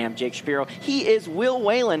 I am Jake Shapiro. He is Will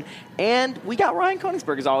Whalen. And we got Ryan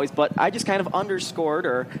Koenigsberg as always, but I just kind of underscored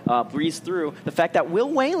or breezed through the fact that Will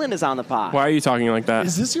Whalen is on the pod. Why are you talking like that?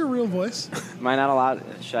 Is this your real voice? Am I not allowed?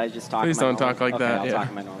 Should I just talk? Please don't talk like that. I'll yeah. talk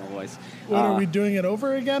in my normal voice. What, are we doing it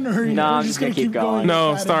over again? Or are you I'm just going to keep going?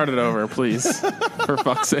 No, start it over, please. For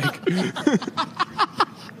fuck's sake.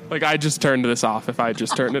 Like, I just turned this off if I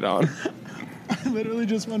just turned it on. I literally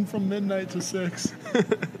just went from midnight to 6. All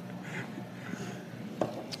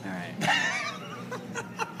right.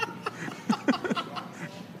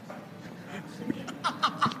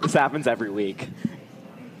 This happens every week.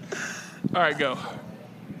 All right, go.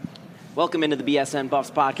 Welcome into the BSN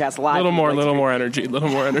Buffs podcast live. Little more energy.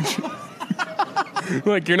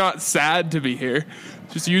 Like, you're not sad to be here.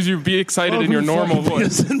 Just be excited in your normal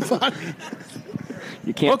voice. You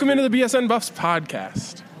can't. Welcome into the BSN Buffs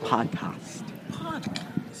podcast.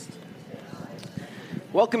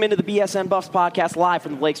 Welcome into the BSN Buffs podcast live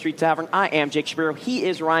from the Blake Street Tavern. I am Jake Shapiro. He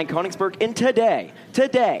is Ryan Koenigsberg. And today,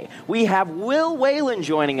 we have Will Whalen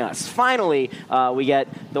joining us. Finally, we get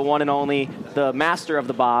the one and only, the master of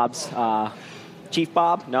the Bobs, Chief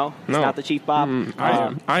Bob? No, it's not the Chief Bob.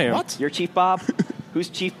 I am. What? You're Chief Bob? Who's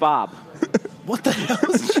Chief Bob? What the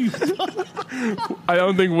hell is Chief Bob? I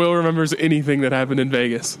don't think Will remembers anything that happened in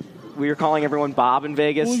Vegas. We were calling everyone Bob in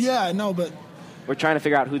Vegas. Well, yeah, I know, but We're trying to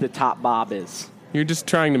figure out who the top Bob is. You're just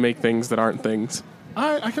trying to make things that aren't things.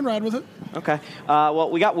 I can ride with it. Okay.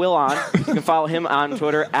 Well, we got Will on. You can follow him on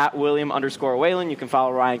Twitter at William_Whalen. You can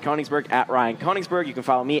follow Ryan Koenigsberg at Ryan Koenigsberg. You can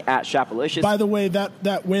follow me at Shapalicious. By the way,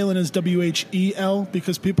 that Whalen is WHEL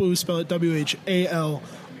because people who spell it WHAL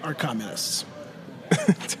are communists.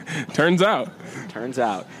 Turns out.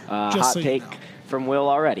 Hot take from Will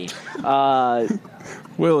already.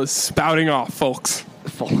 Will is spouting off, folks.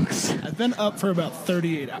 I've been up for about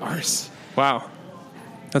 38 hours. Wow.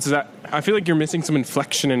 That's that. I feel like you're missing some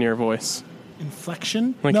inflection in your voice.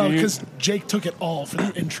 Inflection? Like no, because Jake took it all for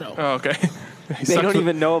the intro. Oh, okay. They don't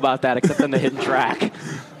even know about that except on the hidden track.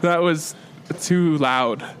 That was too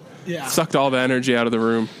loud. Yeah. Sucked all the energy out of the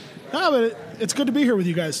room. No, but it's good to be here with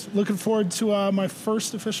you guys. Looking forward to my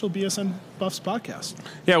first official BSN Buffs podcast.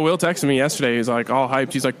 Yeah, Will texted me yesterday. He's like all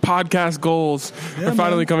hyped. He's like, podcast goals are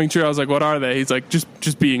finally coming true. I was like, what are they? He's like,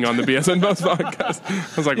 just being on the BSN Buffs podcast.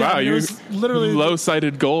 I was like, wow, you literally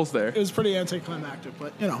low-sighted goals there. It was pretty anticlimactic,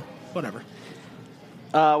 but, whatever.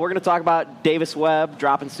 We're going to talk about Davis Webb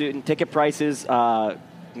dropping student ticket prices,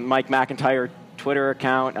 Mike McIntyre Twitter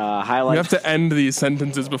account, highlights. You have to end these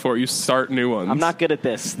sentences before you start new ones. I'm not good at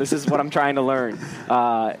this. This is what I'm trying to learn.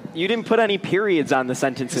 You didn't put any periods on the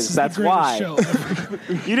sentences. That's why.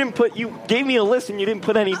 You gave me a list and you didn't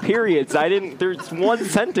put any periods. There's one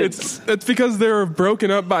sentence. It's because they're broken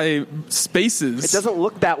up by spaces. It doesn't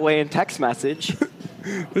look that way in text message.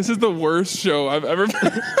 This is the worst show I've ever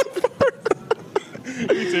been.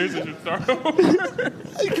 You seriously should start over.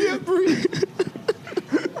 I can't breathe.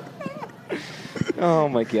 Oh,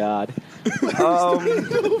 my God.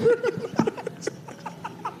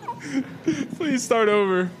 Please start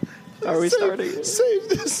over. Are we starting? Save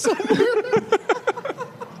this somewhere.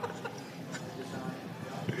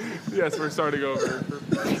 Yes, we're starting over.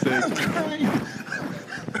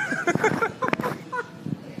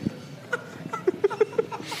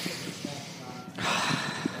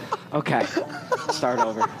 Okay. Start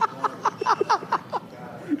over.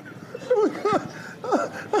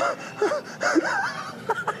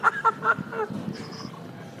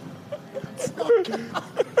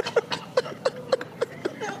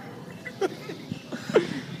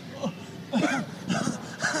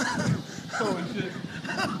 Holy shit.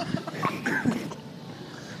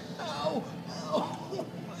 Ow. Oh,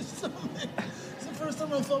 my stomach. It's the first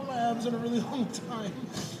time I felt my abs in a really long time.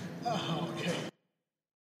 Oh, okay.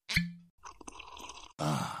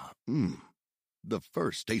 The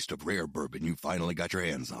first taste of rare bourbon you finally got your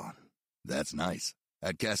hands on. That's nice.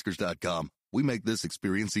 At Caskers.com, we make this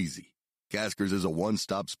experience easy. Caskers is a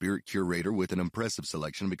one-stop spirit curator with an impressive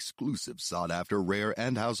selection of exclusive, sought-after, rare,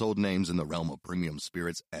 and household names in the realm of premium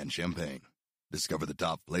spirits and champagne. Discover the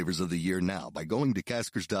top flavors of the year now by going to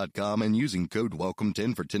Caskers.com and using code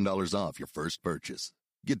WELCOME10 for $10 off your first purchase.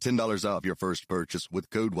 Get $10 off your first purchase with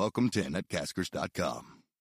code WELCOME10 at Caskers.com.